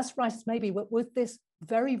 That's right, maybe with this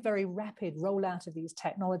very, very rapid rollout of these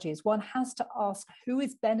technologies, one has to ask who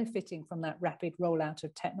is benefiting from that rapid rollout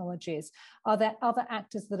of technologies. Are there other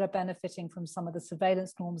actors that are benefiting from some of the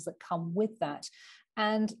surveillance norms that come with that?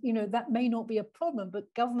 And, you know, that may not be a problem,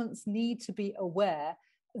 but governments need to be aware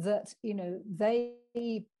that, you know,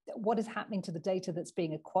 what is happening to the data that's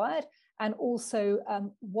being acquired, and also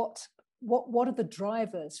what are the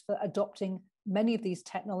drivers for adopting many of these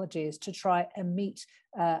technologies to try and meet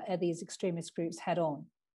these extremist groups head on.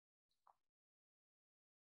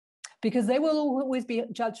 Because they will always be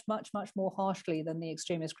judged much more harshly than the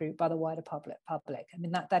extremist group by the wider public. I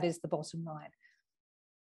mean, that is the bottom line.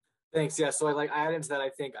 Thanks. Yeah. So I add into that. I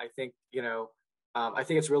think you know, I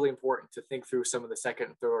think it's really important to think through some of the second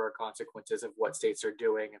and third order consequences of what states are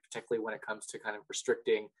doing, and particularly when it comes to kind of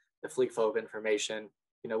restricting the free flow of information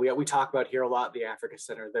we talk about here a lot at the Africa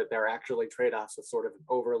Center that there are actually trade-offs with sort of an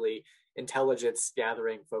overly intelligence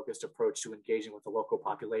gathering focused approach to engaging with the local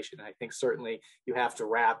population. And I think certainly you have to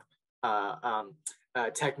wrap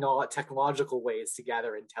technological ways to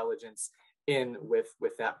gather intelligence in with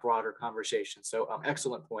that broader conversation. So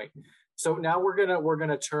excellent point. So now we're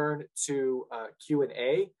gonna turn to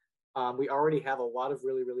Q&A. We already have a lot of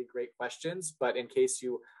really, really great questions, but in case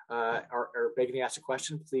you are begging to ask a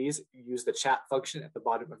question, please use the chat function at the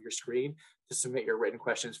bottom of your screen to submit your written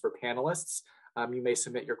questions for panelists. You may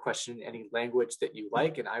submit your question in any language that you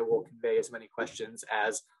like, and I will convey as many questions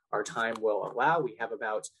as our time will allow. We have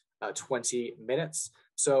about 20 minutes.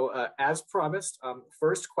 So as promised,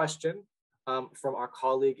 first question from our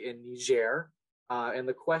colleague in Niger. And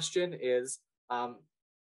the question is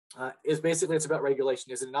basically, it's about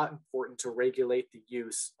regulation. Is it not important to regulate the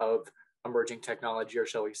use of emerging technology, or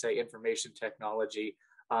shall we say information technology,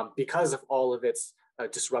 because of all of its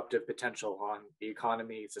disruptive potential on the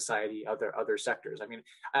economy, society, other sectors? I mean,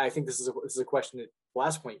 I think this is a question that the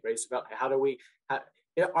last point you raised about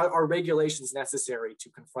are regulations necessary to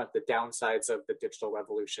confront the downsides of the digital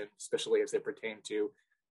revolution, especially as they pertain to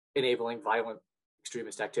enabling violent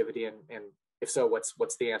extremist activity? And if so,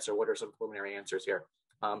 what's the answer? What are some preliminary answers here?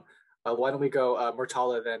 Why don't we go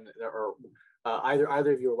Murtala then, or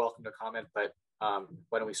either of you are welcome to comment, but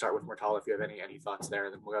why don't we start with Murtala if you have any thoughts there,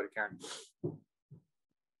 and then we'll go to Karen.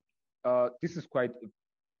 This is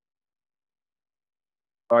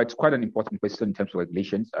it's quite an important question in terms of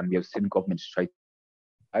regulations, and we have seen governments try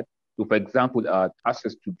that. So, for example,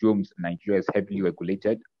 access to drones in Nigeria is heavily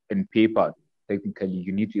regulated. In paper, technically,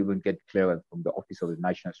 you need to even get clearance from the Office of the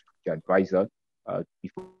National Security Advisor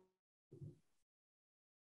before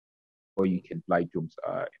you can fly drones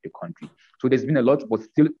in the country. So there's been a lot, but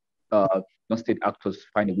still non-state actors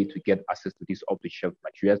find a way to get access to these off-the-shelf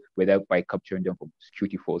materials, whether by capturing them from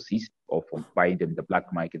security forces or from buying them in the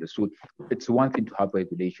black market. So it's one thing to have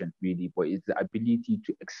regulation, really, but it's the ability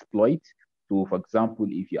to exploit. So, for example,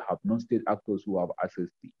 if you have non-state actors who have access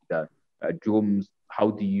to the drones,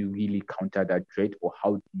 how do you really counter that threat, or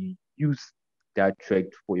how do you use that threat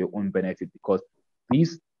for your own benefit? Because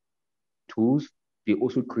these tools, they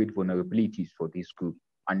also create vulnerabilities for this group,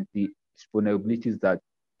 and the vulnerabilities that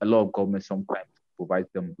a lot of governments sometimes provide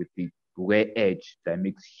them with the rare edge that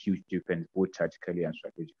makes huge difference both tactically and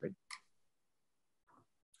strategically.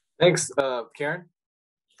 Thanks, Karen.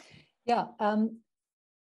 Yeah,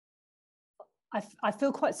 I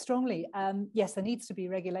feel quite strongly. Yes, there needs to be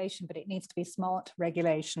regulation, but it needs to be smart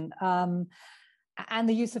regulation. And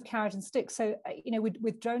the use of carrot and stick. So,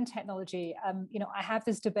 with drone technology, I have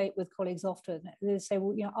this debate with colleagues often. They say,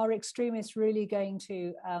 well, are extremists really going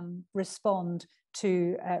to respond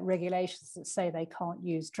to regulations that say they can't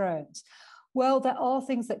use drones? Well, there are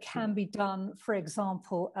things that can be done. For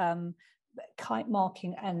example, kite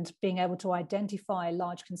marking and being able to identify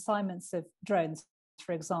large consignments of drones,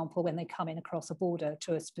 for example, when they come in across a border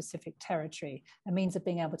to a specific territory, a means of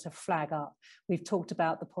being able to flag up. We've talked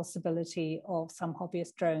about the possibility of some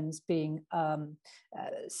hobbyist drones being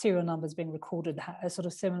serial numbers being recorded, a sort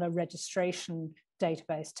of similar registration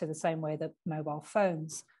database to the same way that mobile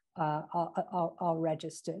phones are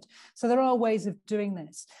registered. So there are ways of doing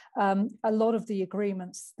this. A lot of the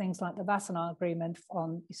agreements, things like the Wassenaar Agreement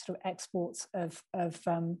on sort of exports of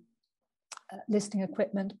listing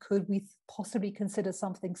equipment, could we possibly consider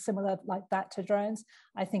something similar like that to drones?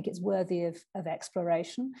 I think it's worthy of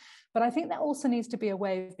exploration. But I think there also needs to be a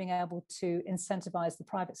way of being able to incentivize the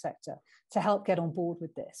private sector to help get on board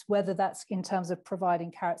with this, whether that's in terms of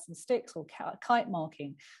providing carrots and sticks or kite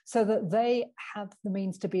marking, so that they have the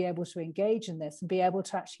means to be able to engage in this and be able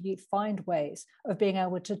to actually find ways of being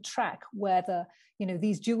able to track whether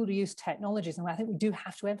these dual-use technologies, and I think we do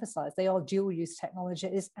have to emphasize they are dual-use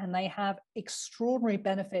technologies, and they have extraordinary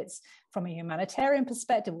benefits from a humanitarian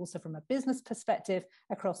perspective, also from a business perspective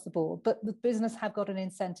across the board. But the business have got an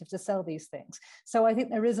incentive to sell these things. So I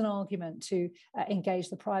think there is an argument to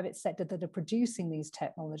engage the private sector that are producing these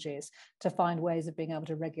technologies to find ways of being able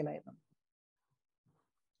to regulate them.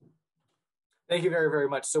 Thank you very, very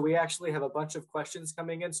much. So we actually have a bunch of questions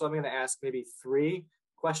coming in. So I'm going to ask maybe 3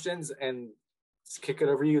 questions and kick it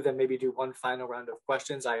over to you, then maybe do one final round of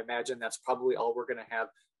questions. I imagine that's probably all we're going to have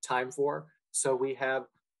time for. So we have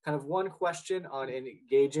kind of one question on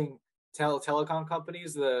engaging telecom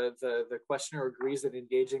companies. The questioner agrees that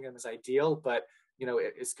engaging them is ideal, but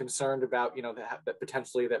is concerned about that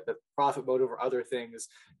potentially that the profit motive or other things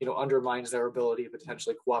undermines their ability to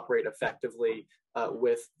potentially cooperate effectively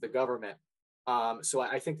with the government. So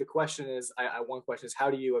I think the question is, one question is, how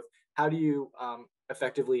do you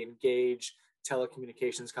effectively engage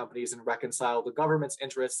telecommunications companies and reconcile the government's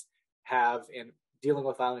interests have in dealing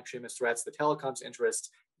with violent extremist threats, the telecoms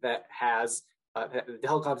interest that has the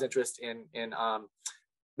telecoms interest in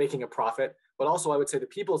making a profit, but also I would say the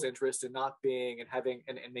people's interest in not being and having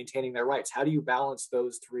and maintaining their rights. How do you balance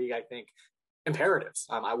those three, I think, imperatives?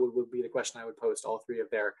 Would be the question I would pose to all three of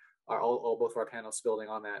both of our panelists building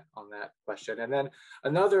on that question. And then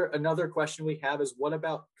another question we have is, what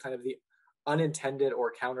about kind of the unintended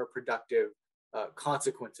or counterproductive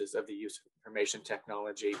consequences of the use of information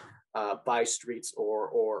technology by streets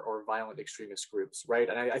or violent extremist groups, right?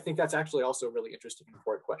 And I think that's actually also a really interesting and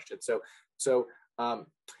important question. So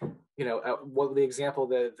what the example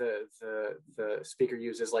the speaker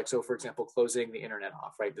uses, like, so for example, closing the internet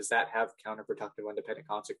off, right? Does that have counterproductive unintended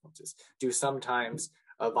consequences? Do sometimes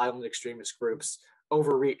violent extremist groups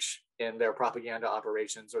overreach in their propaganda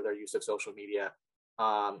operations or their use of social media,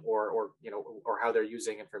 or how they're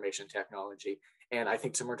using information technology? And I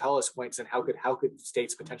think to Murtala's points, and how could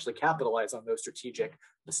states potentially capitalize on those strategic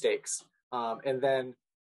mistakes? And then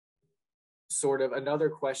sort of another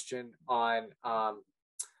question on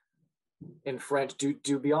in French,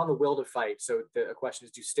 do beyond the will to fight. So the question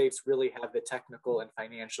is, do states really have the technical and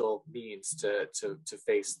financial means to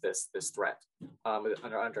face this threat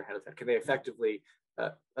under head of that? Can they effectively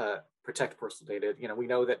protect personal data? We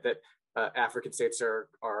know that African states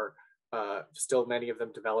are still, many of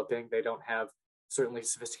them, developing. They don't have certainly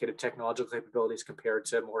sophisticated technological capabilities compared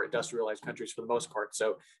to more industrialized countries for the most part.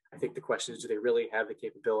 So I think the question is, do they really have the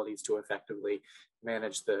capabilities to effectively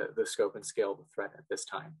manage the scope and scale of the threat at this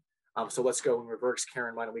time? So let's go in reverse.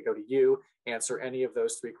 Karen, why don't we go to you, answer any of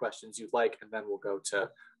those three questions you'd like, and then we'll go to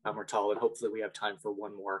Murtala, and hopefully we have time for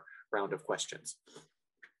one more round of questions.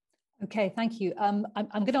 Okay, thank you. I'm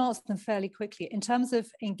going to answer them fairly quickly. In terms of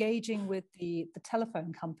engaging with the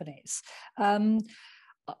telephone companies,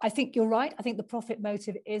 I think you're right. I think the profit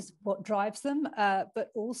motive is what drives them,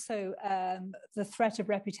 but also the threat of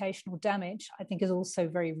reputational damage, I think, is also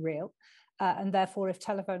very real. And therefore, if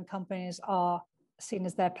telephone companies are seen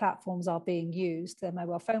as their platforms are being used, their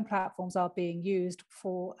mobile phone platforms are being used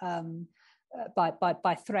for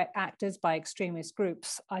by threat actors, by extremist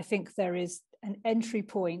groups, I think there is an entry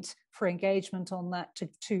point for engagement on that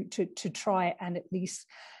to try and at least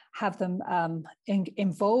have them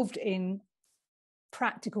involved in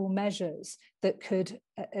practical measures that could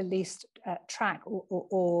at least track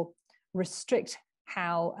or restrict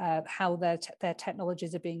how their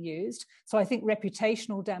technologies are being used. So I think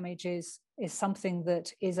reputational damage is something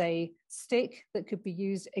that is a stick that could be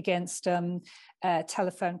used against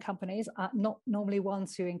telephone companies. Not normally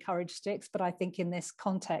ones who encourage sticks, but I think in this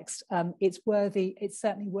context, it's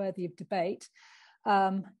certainly worthy of debate.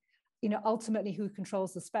 Ultimately, who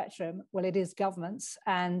controls the spectrum? Well, it is governments,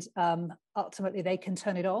 and ultimately they can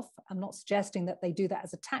turn it off. I'm not suggesting that they do that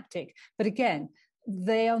as a tactic, but again,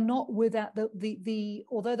 they are not without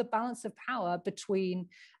although the balance of power between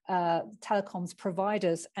telecoms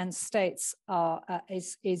providers and states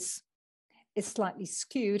is slightly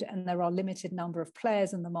skewed, and there are a limited number of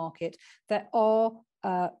players in the market. There are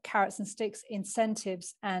carrots and sticks,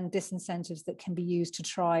 incentives and disincentives that can be used to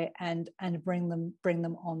try and bring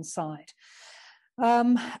them on side.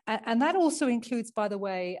 And that also includes, by the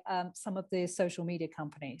way, some of the social media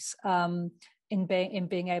companies in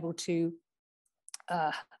being able to.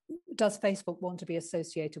 Does Facebook want to be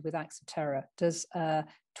associated with acts of terror? Does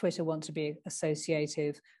Twitter want to be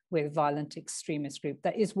associated with violent extremist group?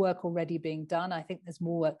 There is work already being done. I think there's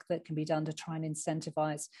more work that can be done to try and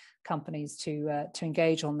incentivize companies to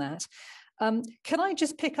engage on that. Can I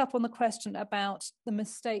just pick up on the question about the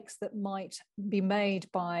mistakes that might be made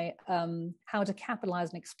by how to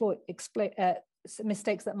capitalize and exploit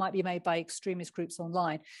mistakes that might be made by extremist groups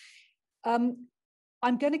online?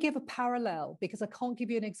 I'm going to give a parallel because I can't give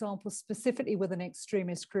you an example specifically with an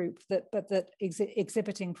extremist group that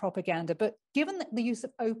exhibiting propaganda. But given the use of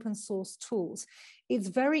open source tools, it's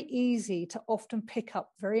very easy to often pick up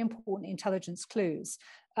very important intelligence clues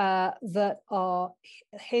that are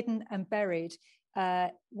hidden and buried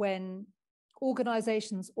when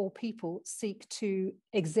organizations or people seek to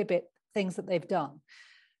exhibit things that they've done.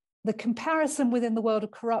 The comparison within the world of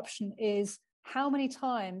corruption is how many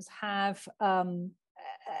times have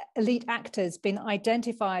elite actors been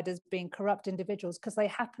identified as being corrupt individuals because they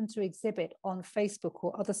happen to exhibit on Facebook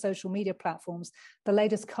or other social media platforms the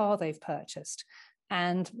latest car they've purchased.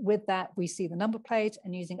 And with that, we see the number plate,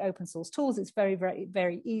 and using open source tools, it's very, very,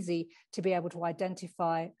 very easy to be able to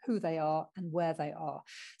identify who they are and where they are.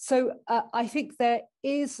 So I think there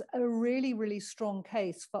is a really, really strong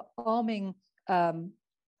case for arming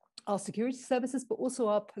our security services, but also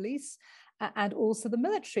our police and also the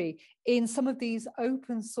military in some of these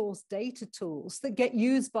open source data tools that get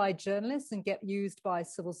used by journalists and get used by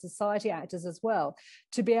civil society actors as well,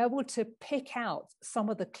 to be able to pick out some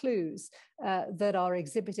of the clues that are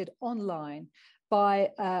exhibited online by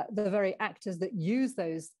the very actors that use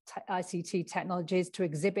those ICT technologies to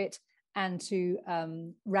exhibit and to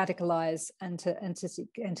radicalize and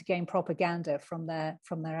to gain propaganda from their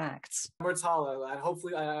acts. Murtala, and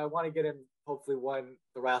hopefully I want to get in hopefully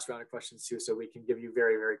the last round of questions too, so we can give you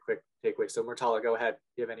very, very quick takeaways. So Murtala, go ahead.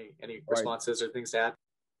 Do you have any responses or things to add?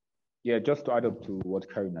 Yeah, just to add up to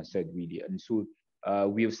what Karen has said, really. And so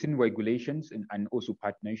we have seen regulations and also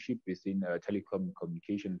partnership within telecom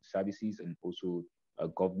communication services and also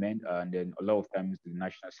government. And then a lot of times the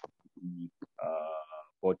national security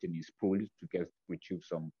button is pulled to retrieve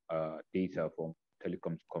some data from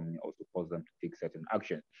telecoms company, also force them to take certain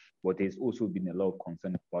action. But there's also been a lot of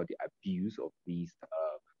concern about the abuse of these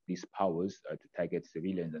powers to target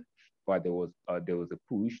civilians. And but there was a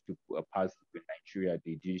push to pass in Nigeria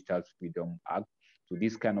the Digital Freedom Act. So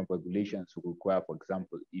these kind of regulations will require, for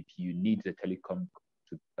example, if you need the telecom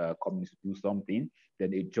companies to do something,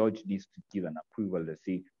 then a judge needs to give an approval that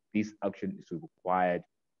say this action is required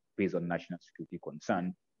based on national security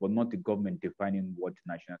concern, but not the government defining what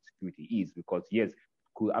national security is, because yes, it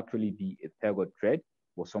could actually be a terror threat,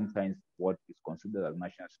 but sometimes what is considered as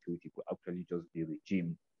national security could actually just be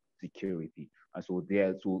regime security. And so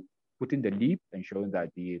putting the leap, ensuring that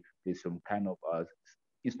there's some kind of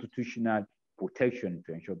institutional protection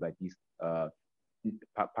to ensure that this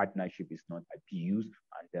partnership is not abused,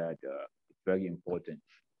 and that it's very important.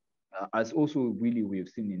 As also really we've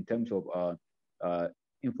seen in terms of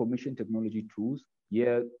information technology tools,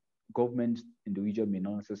 governments in the region may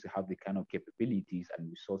not necessarily have the kind of capabilities and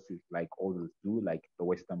resources like others do, like the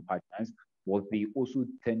Western partners, but they also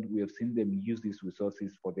we have seen them use these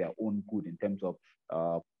resources for their own good in terms of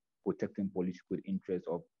protecting political interests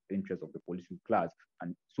of the political class.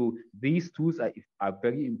 And so these tools are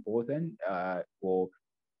very important for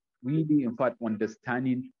really, in fact,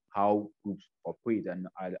 understanding how groups operate. And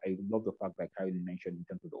I love the fact that Karen mentioned in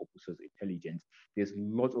terms of the opposite intelligence. There's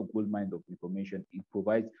lots of gold mines of information. It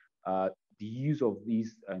provides the use of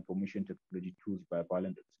these information technology tools by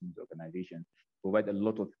violent extremist organizations provide a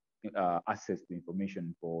lot of access to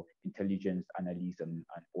information for intelligence analysts and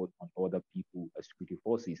other people, security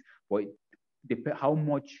forces. But how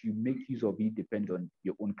much you make use of it depends on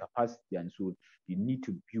your own capacity, and so you need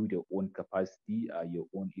to build your own capacity, your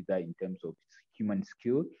own, either in terms of human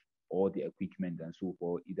skill or the equipment, and so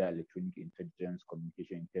for either electronic intelligence,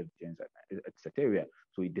 communication intelligence, etc.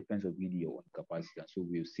 So it depends on really your own capacity, and so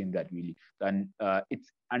we've seen that really, and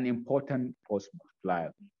it's an important force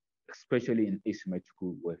multiplier, especially in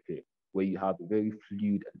asymmetrical warfare, where you have a very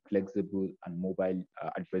fluid and flexible and mobile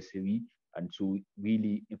adversary. And so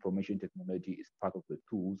really information technology is part of the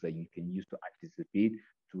tools that you can use to anticipate,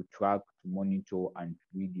 to track, to monitor, and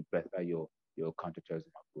really better your counterterrorism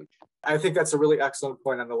approach. I think that's a really excellent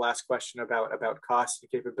point on the last question about cost and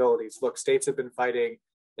capabilities. Look, states have been fighting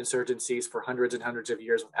insurgencies for hundreds and hundreds of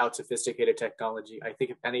years without sophisticated technology. I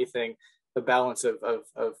think if anything, the balance of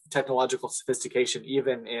technological sophistication,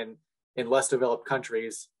 even in less developed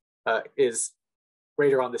countries, is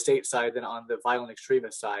greater on the state side than on the violent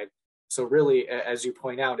extremist side. So really, as you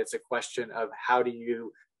point out, it's a question of how do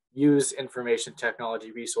you use information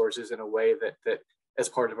technology resources in a way that as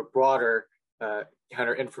part of a broader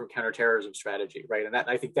counterterrorism strategy, right? And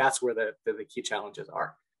I think that's where the key challenges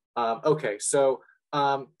are. Okay, so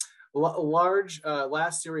large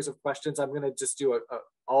last series of questions. I'm going to just do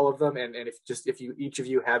all of them, and if each of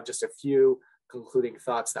you have just a few concluding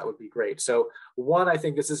thoughts, that would be great. So one, I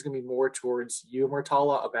think this is going to be more towards you,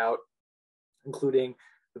 Murtala, about including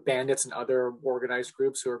the bandits and other organized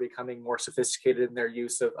groups who are becoming more sophisticated in their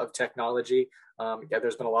use of technology.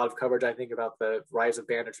 There's been a lot of coverage, I think, about the rise of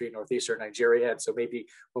banditry in northeastern Nigeria. And so maybe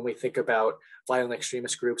when we think about violent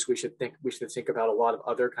extremist groups, we should think about a lot of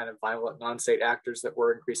other kind of violent non-state actors that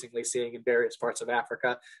we're increasingly seeing in various parts of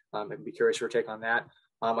Africa. I'd be curious your take on that.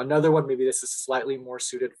 Another one, maybe this is slightly more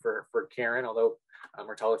suited for Karen, although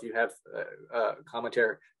Murtala, if you have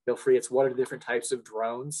commentary, feel free. It's what are the different types of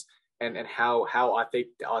drones, and how ought they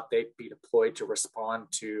be deployed to respond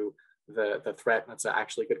to the threat? And that's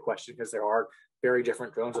actually a good question, because there are very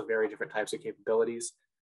different drones with very different types of capabilities.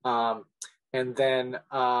 And then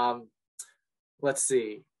let's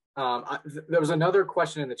see. There was another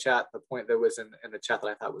question in the chat, the point that was in the chat that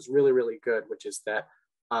I thought was really, really good, which is that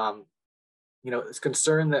it's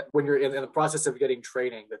concerned that when you're in the process of getting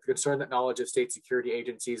training, the concern that knowledge of state security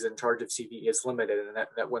agencies in charge of CP is limited, and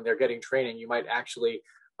that when they're getting training, you might actually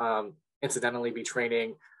incidentally be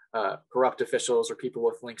training corrupt officials or people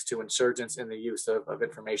with links to insurgents in the use of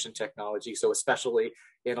information technology. So especially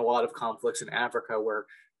in a lot of conflicts in Africa where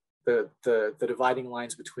the dividing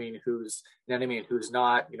lines between who's an enemy and who's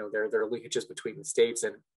not, there are linkages between the states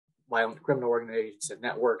and violent criminal organizations and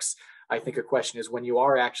networks. I think a question is, when you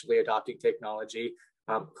are actually adopting technology,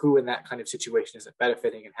 who in that kind of situation is it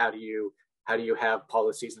benefiting, and how do you have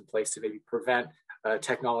policies in place to maybe prevent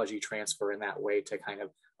technology transfer in that way to kind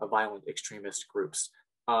of violent extremist groups?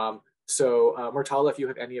 So Murtala, if you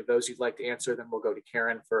have any of those you'd like to answer, then we'll go to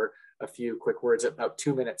Karen for a few quick words. About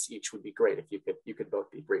 2 minutes each would be great if you could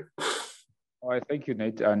both be brief. All right, thank you,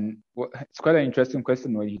 Nate. And it's quite an interesting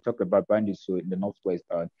question when you talk about bandits. So in the Northwest,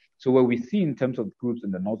 so what we see in terms of groups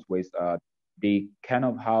in the Northwest, they kind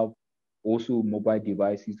of have also mobile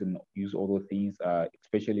devices and use other things,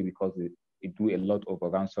 especially because it do a lot of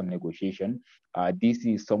ransom negotiation. This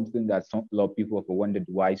is something that a lot of people have wondered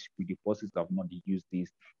why security forces have not used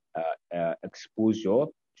this exposure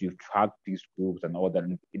to track these groups and all that.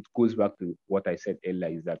 And it goes back to what I said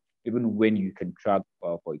earlier, is that even when you can track,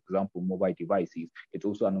 for example, mobile devices, it's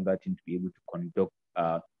also another thing to be able to conduct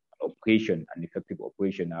an effective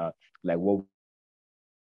operation, like what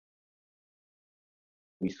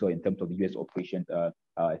we saw in terms of the U.S. operations,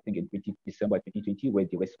 I think in December 2020, where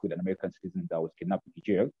they rescued an American citizen that was kidnapped in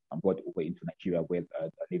Nigeria and brought over into Nigeria, where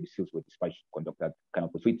Navy SEALs were dispatched to conduct that kind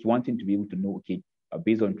of. So it's one thing to be able to know, okay,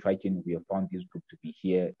 based on tracking, we have found this group to be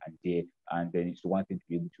here and there, and then it's one thing to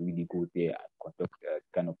be able to really go there and conduct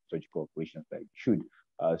kind of surgical operations that it should.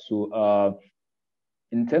 So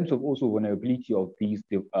in terms of also vulnerability of these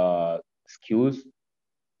skills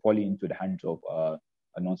falling into the hands of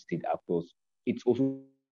non-state actors, it's also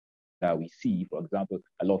that we see, for example,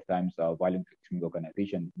 a lot of times violent extremist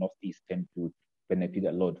organizations, Northeast, tend to benefit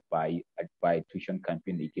a lot by tuition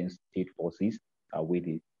campaign against state forces, where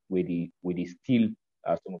they steal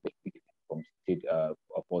some of the equipment from state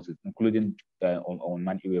forces, including on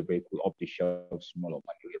man area vehicle, off the shelf, small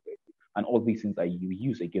man area vehicle, and all these things are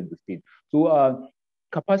used against the state. So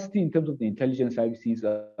capacity in terms of the intelligence services,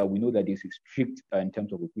 we know that there's a strict in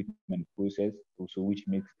terms of recruitment process, also which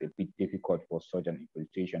makes it a bit difficult for such an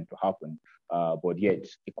infiltration to happen. But yet,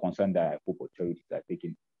 it's a concern that I hope authorities are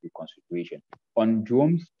taking into consideration. On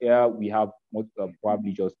drones, we have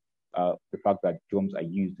probably just the fact that drones are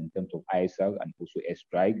used in terms of ISR and also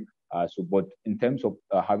airstrike. But in terms of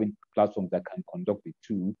having platforms that can conduct the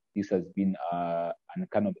two, this has been a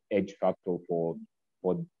kind of edge factor for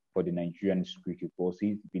the Nigerian security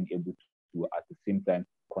forces, being able to at the same time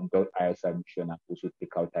conduct ISR mission and also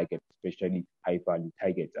take out targets, especially high-value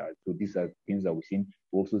targets. So these are things that we've seen.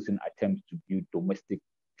 We've also seen attempts to build domestic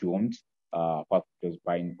drones, apart from just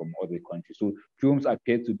buying from other countries. So drones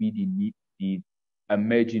appear to be the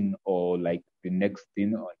emerging or like the next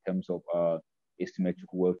thing in terms of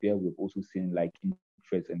asymmetric warfare. We've also seen like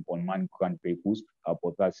interest in unmanned ground vehicles,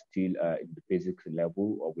 but that's still in the basics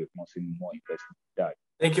level, or we've not seen more interest in that.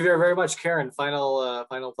 Thank you very, very much, Karen. Final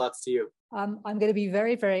thoughts to you. I'm going to be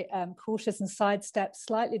very, very cautious and sidestep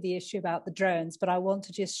slightly the issue about the drones, but I want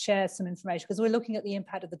to just share some information because we're looking at the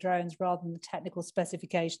impact of the drones rather than the technical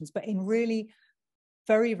specifications. But in really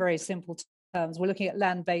very, very simple terms, we're looking at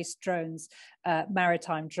land-based drones,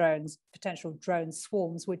 maritime drones, potential drone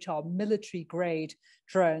swarms, which are military-grade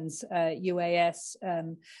drones, UAS,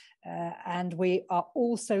 and we are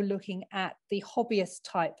also looking at the hobbyist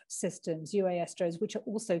type systems, UAS drones, which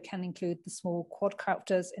also can include the small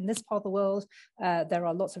quadcopters. In this part of the world, there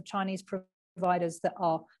are lots of Chinese providers that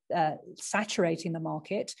are saturating the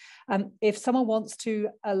market. If someone wants to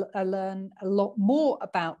learn a lot more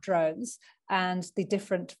about drones and the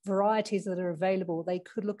different varieties that are available, they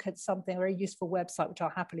could look at something, a very useful website, which I'll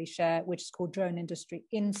happily share, which is called Drone Industry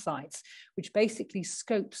Insights, which basically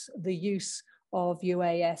scopes the use of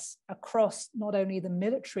UAS across not only the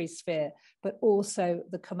military sphere, but also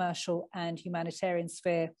the commercial and humanitarian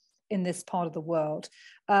sphere in this part of the world.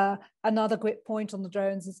 Another quick point on the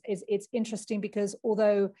drones is it's interesting because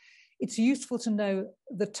although it's useful to know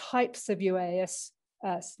the types of UAS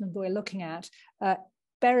we're looking at,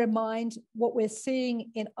 bear in mind what we're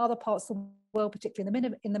seeing in other parts of the world,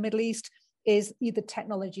 particularly in the Middle East, is either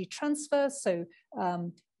technology transfer, so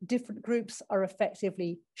different groups are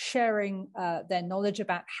effectively sharing their knowledge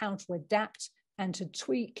about how to adapt and to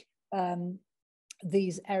tweak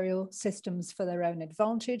these aerial systems for their own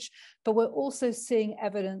advantage. But we're also seeing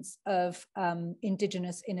evidence of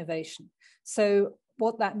indigenous innovation. So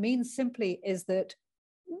what that means simply is that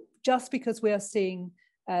just because we are seeing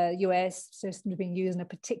US systems being used in a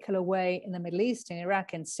particular way in the Middle East, in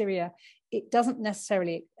Iraq and Syria, it doesn't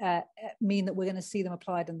necessarily mean that we're going to see them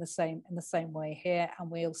applied in the same way here, and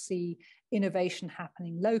we'll see innovation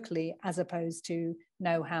happening locally as opposed to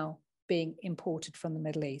know-how being imported from the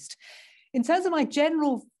Middle East. In terms of my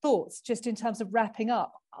general thoughts, just in terms of wrapping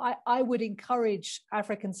up, I would encourage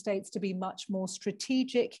African states to be much more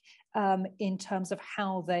strategic in terms of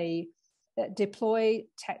how they deploy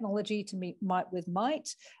technology to meet might with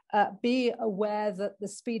might, be aware that the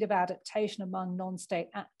speed of adaptation among non-state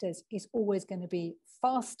actors is always going to be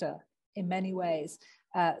faster in many ways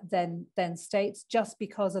than states, just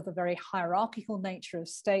because of the very hierarchical nature of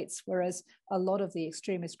states, whereas a lot of the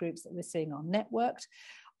extremist groups that we're seeing are networked.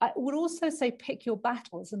 I would also say pick your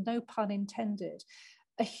battles, and no pun intended.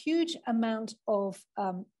 A huge amount of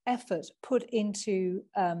effort put into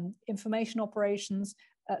information operations,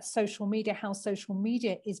 social media, how social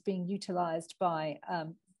media is being utilized by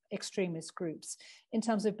extremist groups in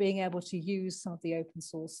terms of being able to use some of the open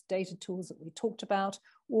source data tools that we talked about,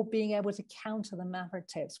 or being able to counter the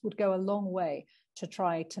narratives would go a long way to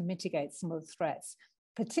try to mitigate some of the threats,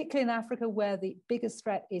 particularly in Africa, where the biggest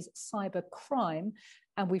threat is cyber crime.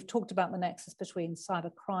 And we've talked about the nexus between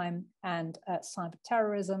cyber crime and cyber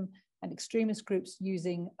terrorism, and extremist groups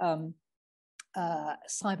using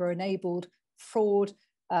cyber-enabled fraud,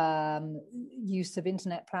 use of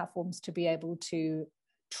internet platforms to be able to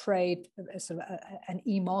trade, sort of an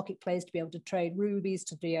e-marketplace to be able to trade rubies,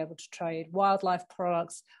 to be able to trade wildlife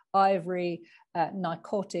products, ivory,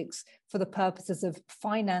 narcotics, for the purposes of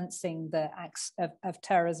financing the acts of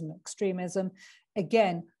terrorism and extremism.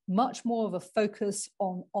 Again, much more of a focus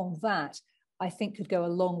on that, I think, could go a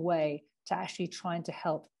long way to actually trying to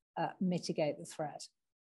help mitigate the threat.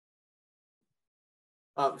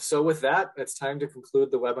 So with that, it's time to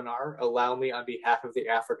conclude the webinar. Allow me, on behalf of the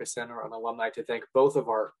Africa Center and alumni, to thank both of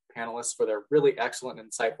our panelists for their really excellent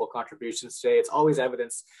and insightful contributions today. It's always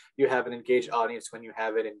evidence you have an engaged audience when you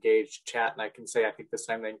have an engaged chat. And I can say, I think this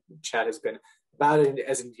time the chat has been about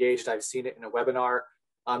as engaged I've seen it in a webinar.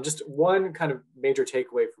 Just one kind of major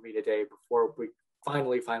takeaway for me today before we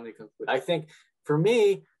finally conclude. I think for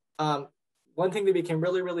me, one thing that became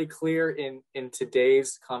really, really clear in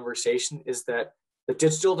today's conversation is that the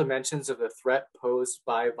digital dimensions of the threat posed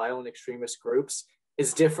by violent extremist groups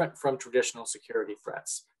is different from traditional security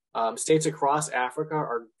threats. States across Africa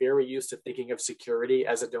are very used to thinking of security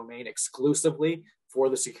as a domain exclusively for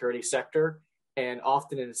the security sector, and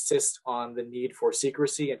often insist on the need for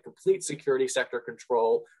secrecy and complete security sector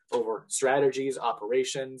control over strategies,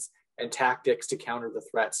 operations, and tactics to counter the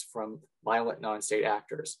threats from violent non-state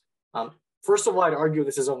actors. First of all, I'd argue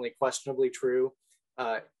this is only questionably true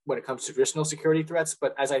when it comes to traditional security threats,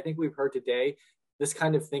 but as I think we've heard today, this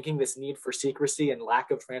kind of thinking, this need for secrecy and lack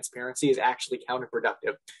of transparency is actually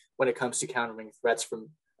counterproductive when it comes to countering threats from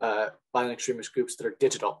violent extremist groups that are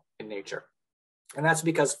digital in nature. And that's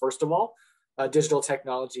because, first of all, digital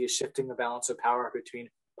technology is shifting the balance of power between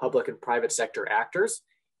public and private sector actors.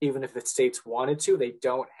 Even if the states wanted to, they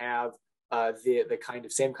don't have the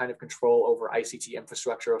same kind of control over ICT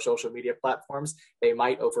infrastructure or social media platforms. They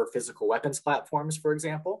might over physical weapons platforms, for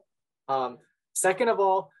example. Second of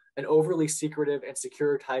all, an overly secretive and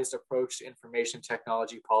securitized approach to information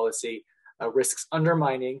technology policy risks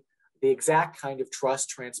undermining the exact kind of trust,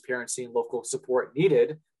 transparency, and local support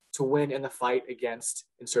needed to win in the fight against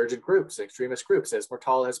insurgent groups, extremist groups. As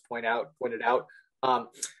Murtala has pointed out,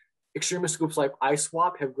 extremist groups like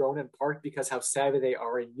ISWAP have grown in part because how savvy they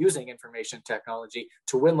are in using information technology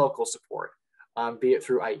to win local support, be it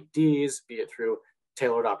through IEDs, be it through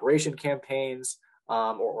tailored operation campaigns,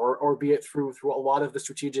 or be it through a lot of the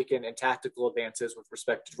strategic and tactical advances with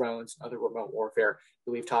respect to drones and other remote warfare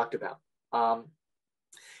that we've talked about.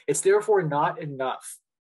 It's therefore not enough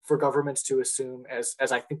for governments to assume, as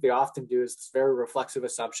I think they often do, is this very reflexive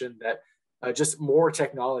assumption that just more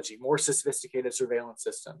technology, more sophisticated surveillance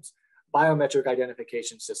systems, biometric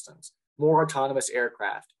identification systems, more autonomous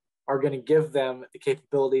aircraft are going to give them the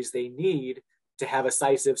capabilities they need to have a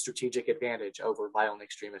decisive strategic advantage over violent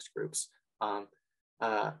extremist groups.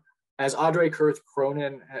 As Audrey Kurth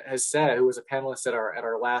Cronin has said, who was a panelist at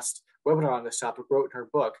our last webinar on this topic, wrote in her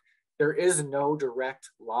book, there is no direct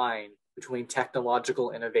line between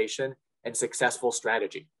technological innovation and successful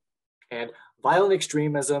strategy. And violent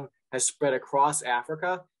extremism has spread across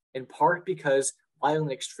Africa, in part because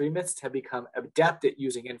violent extremists have become adept at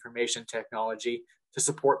using information technology to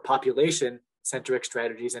support population-centric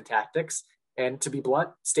strategies and tactics. And to be blunt,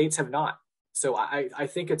 states have not. So I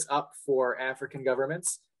think it's up for African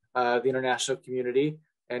governments, the international community,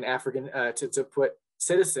 and African to put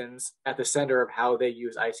citizens at the center of how they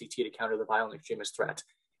use ICT to counter the violent extremist threat.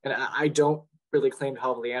 And I don't really claim to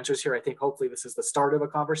have all the answers here. I think hopefully this is the start of a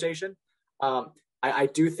conversation. I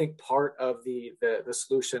do think part of the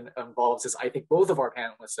solution involves, as I think both of our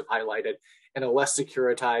panelists have highlighted, in a less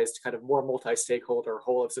securitized, kind of more multi-stakeholder,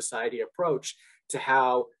 whole of society approach to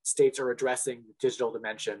how states are addressing the digital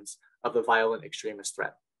dimensions of the violent extremist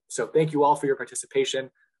threat. So thank you all for your participation.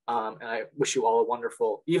 And I wish you all a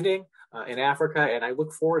wonderful evening in Africa. And I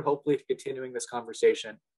look forward, hopefully, to continuing this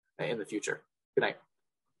conversation in the future. Good night.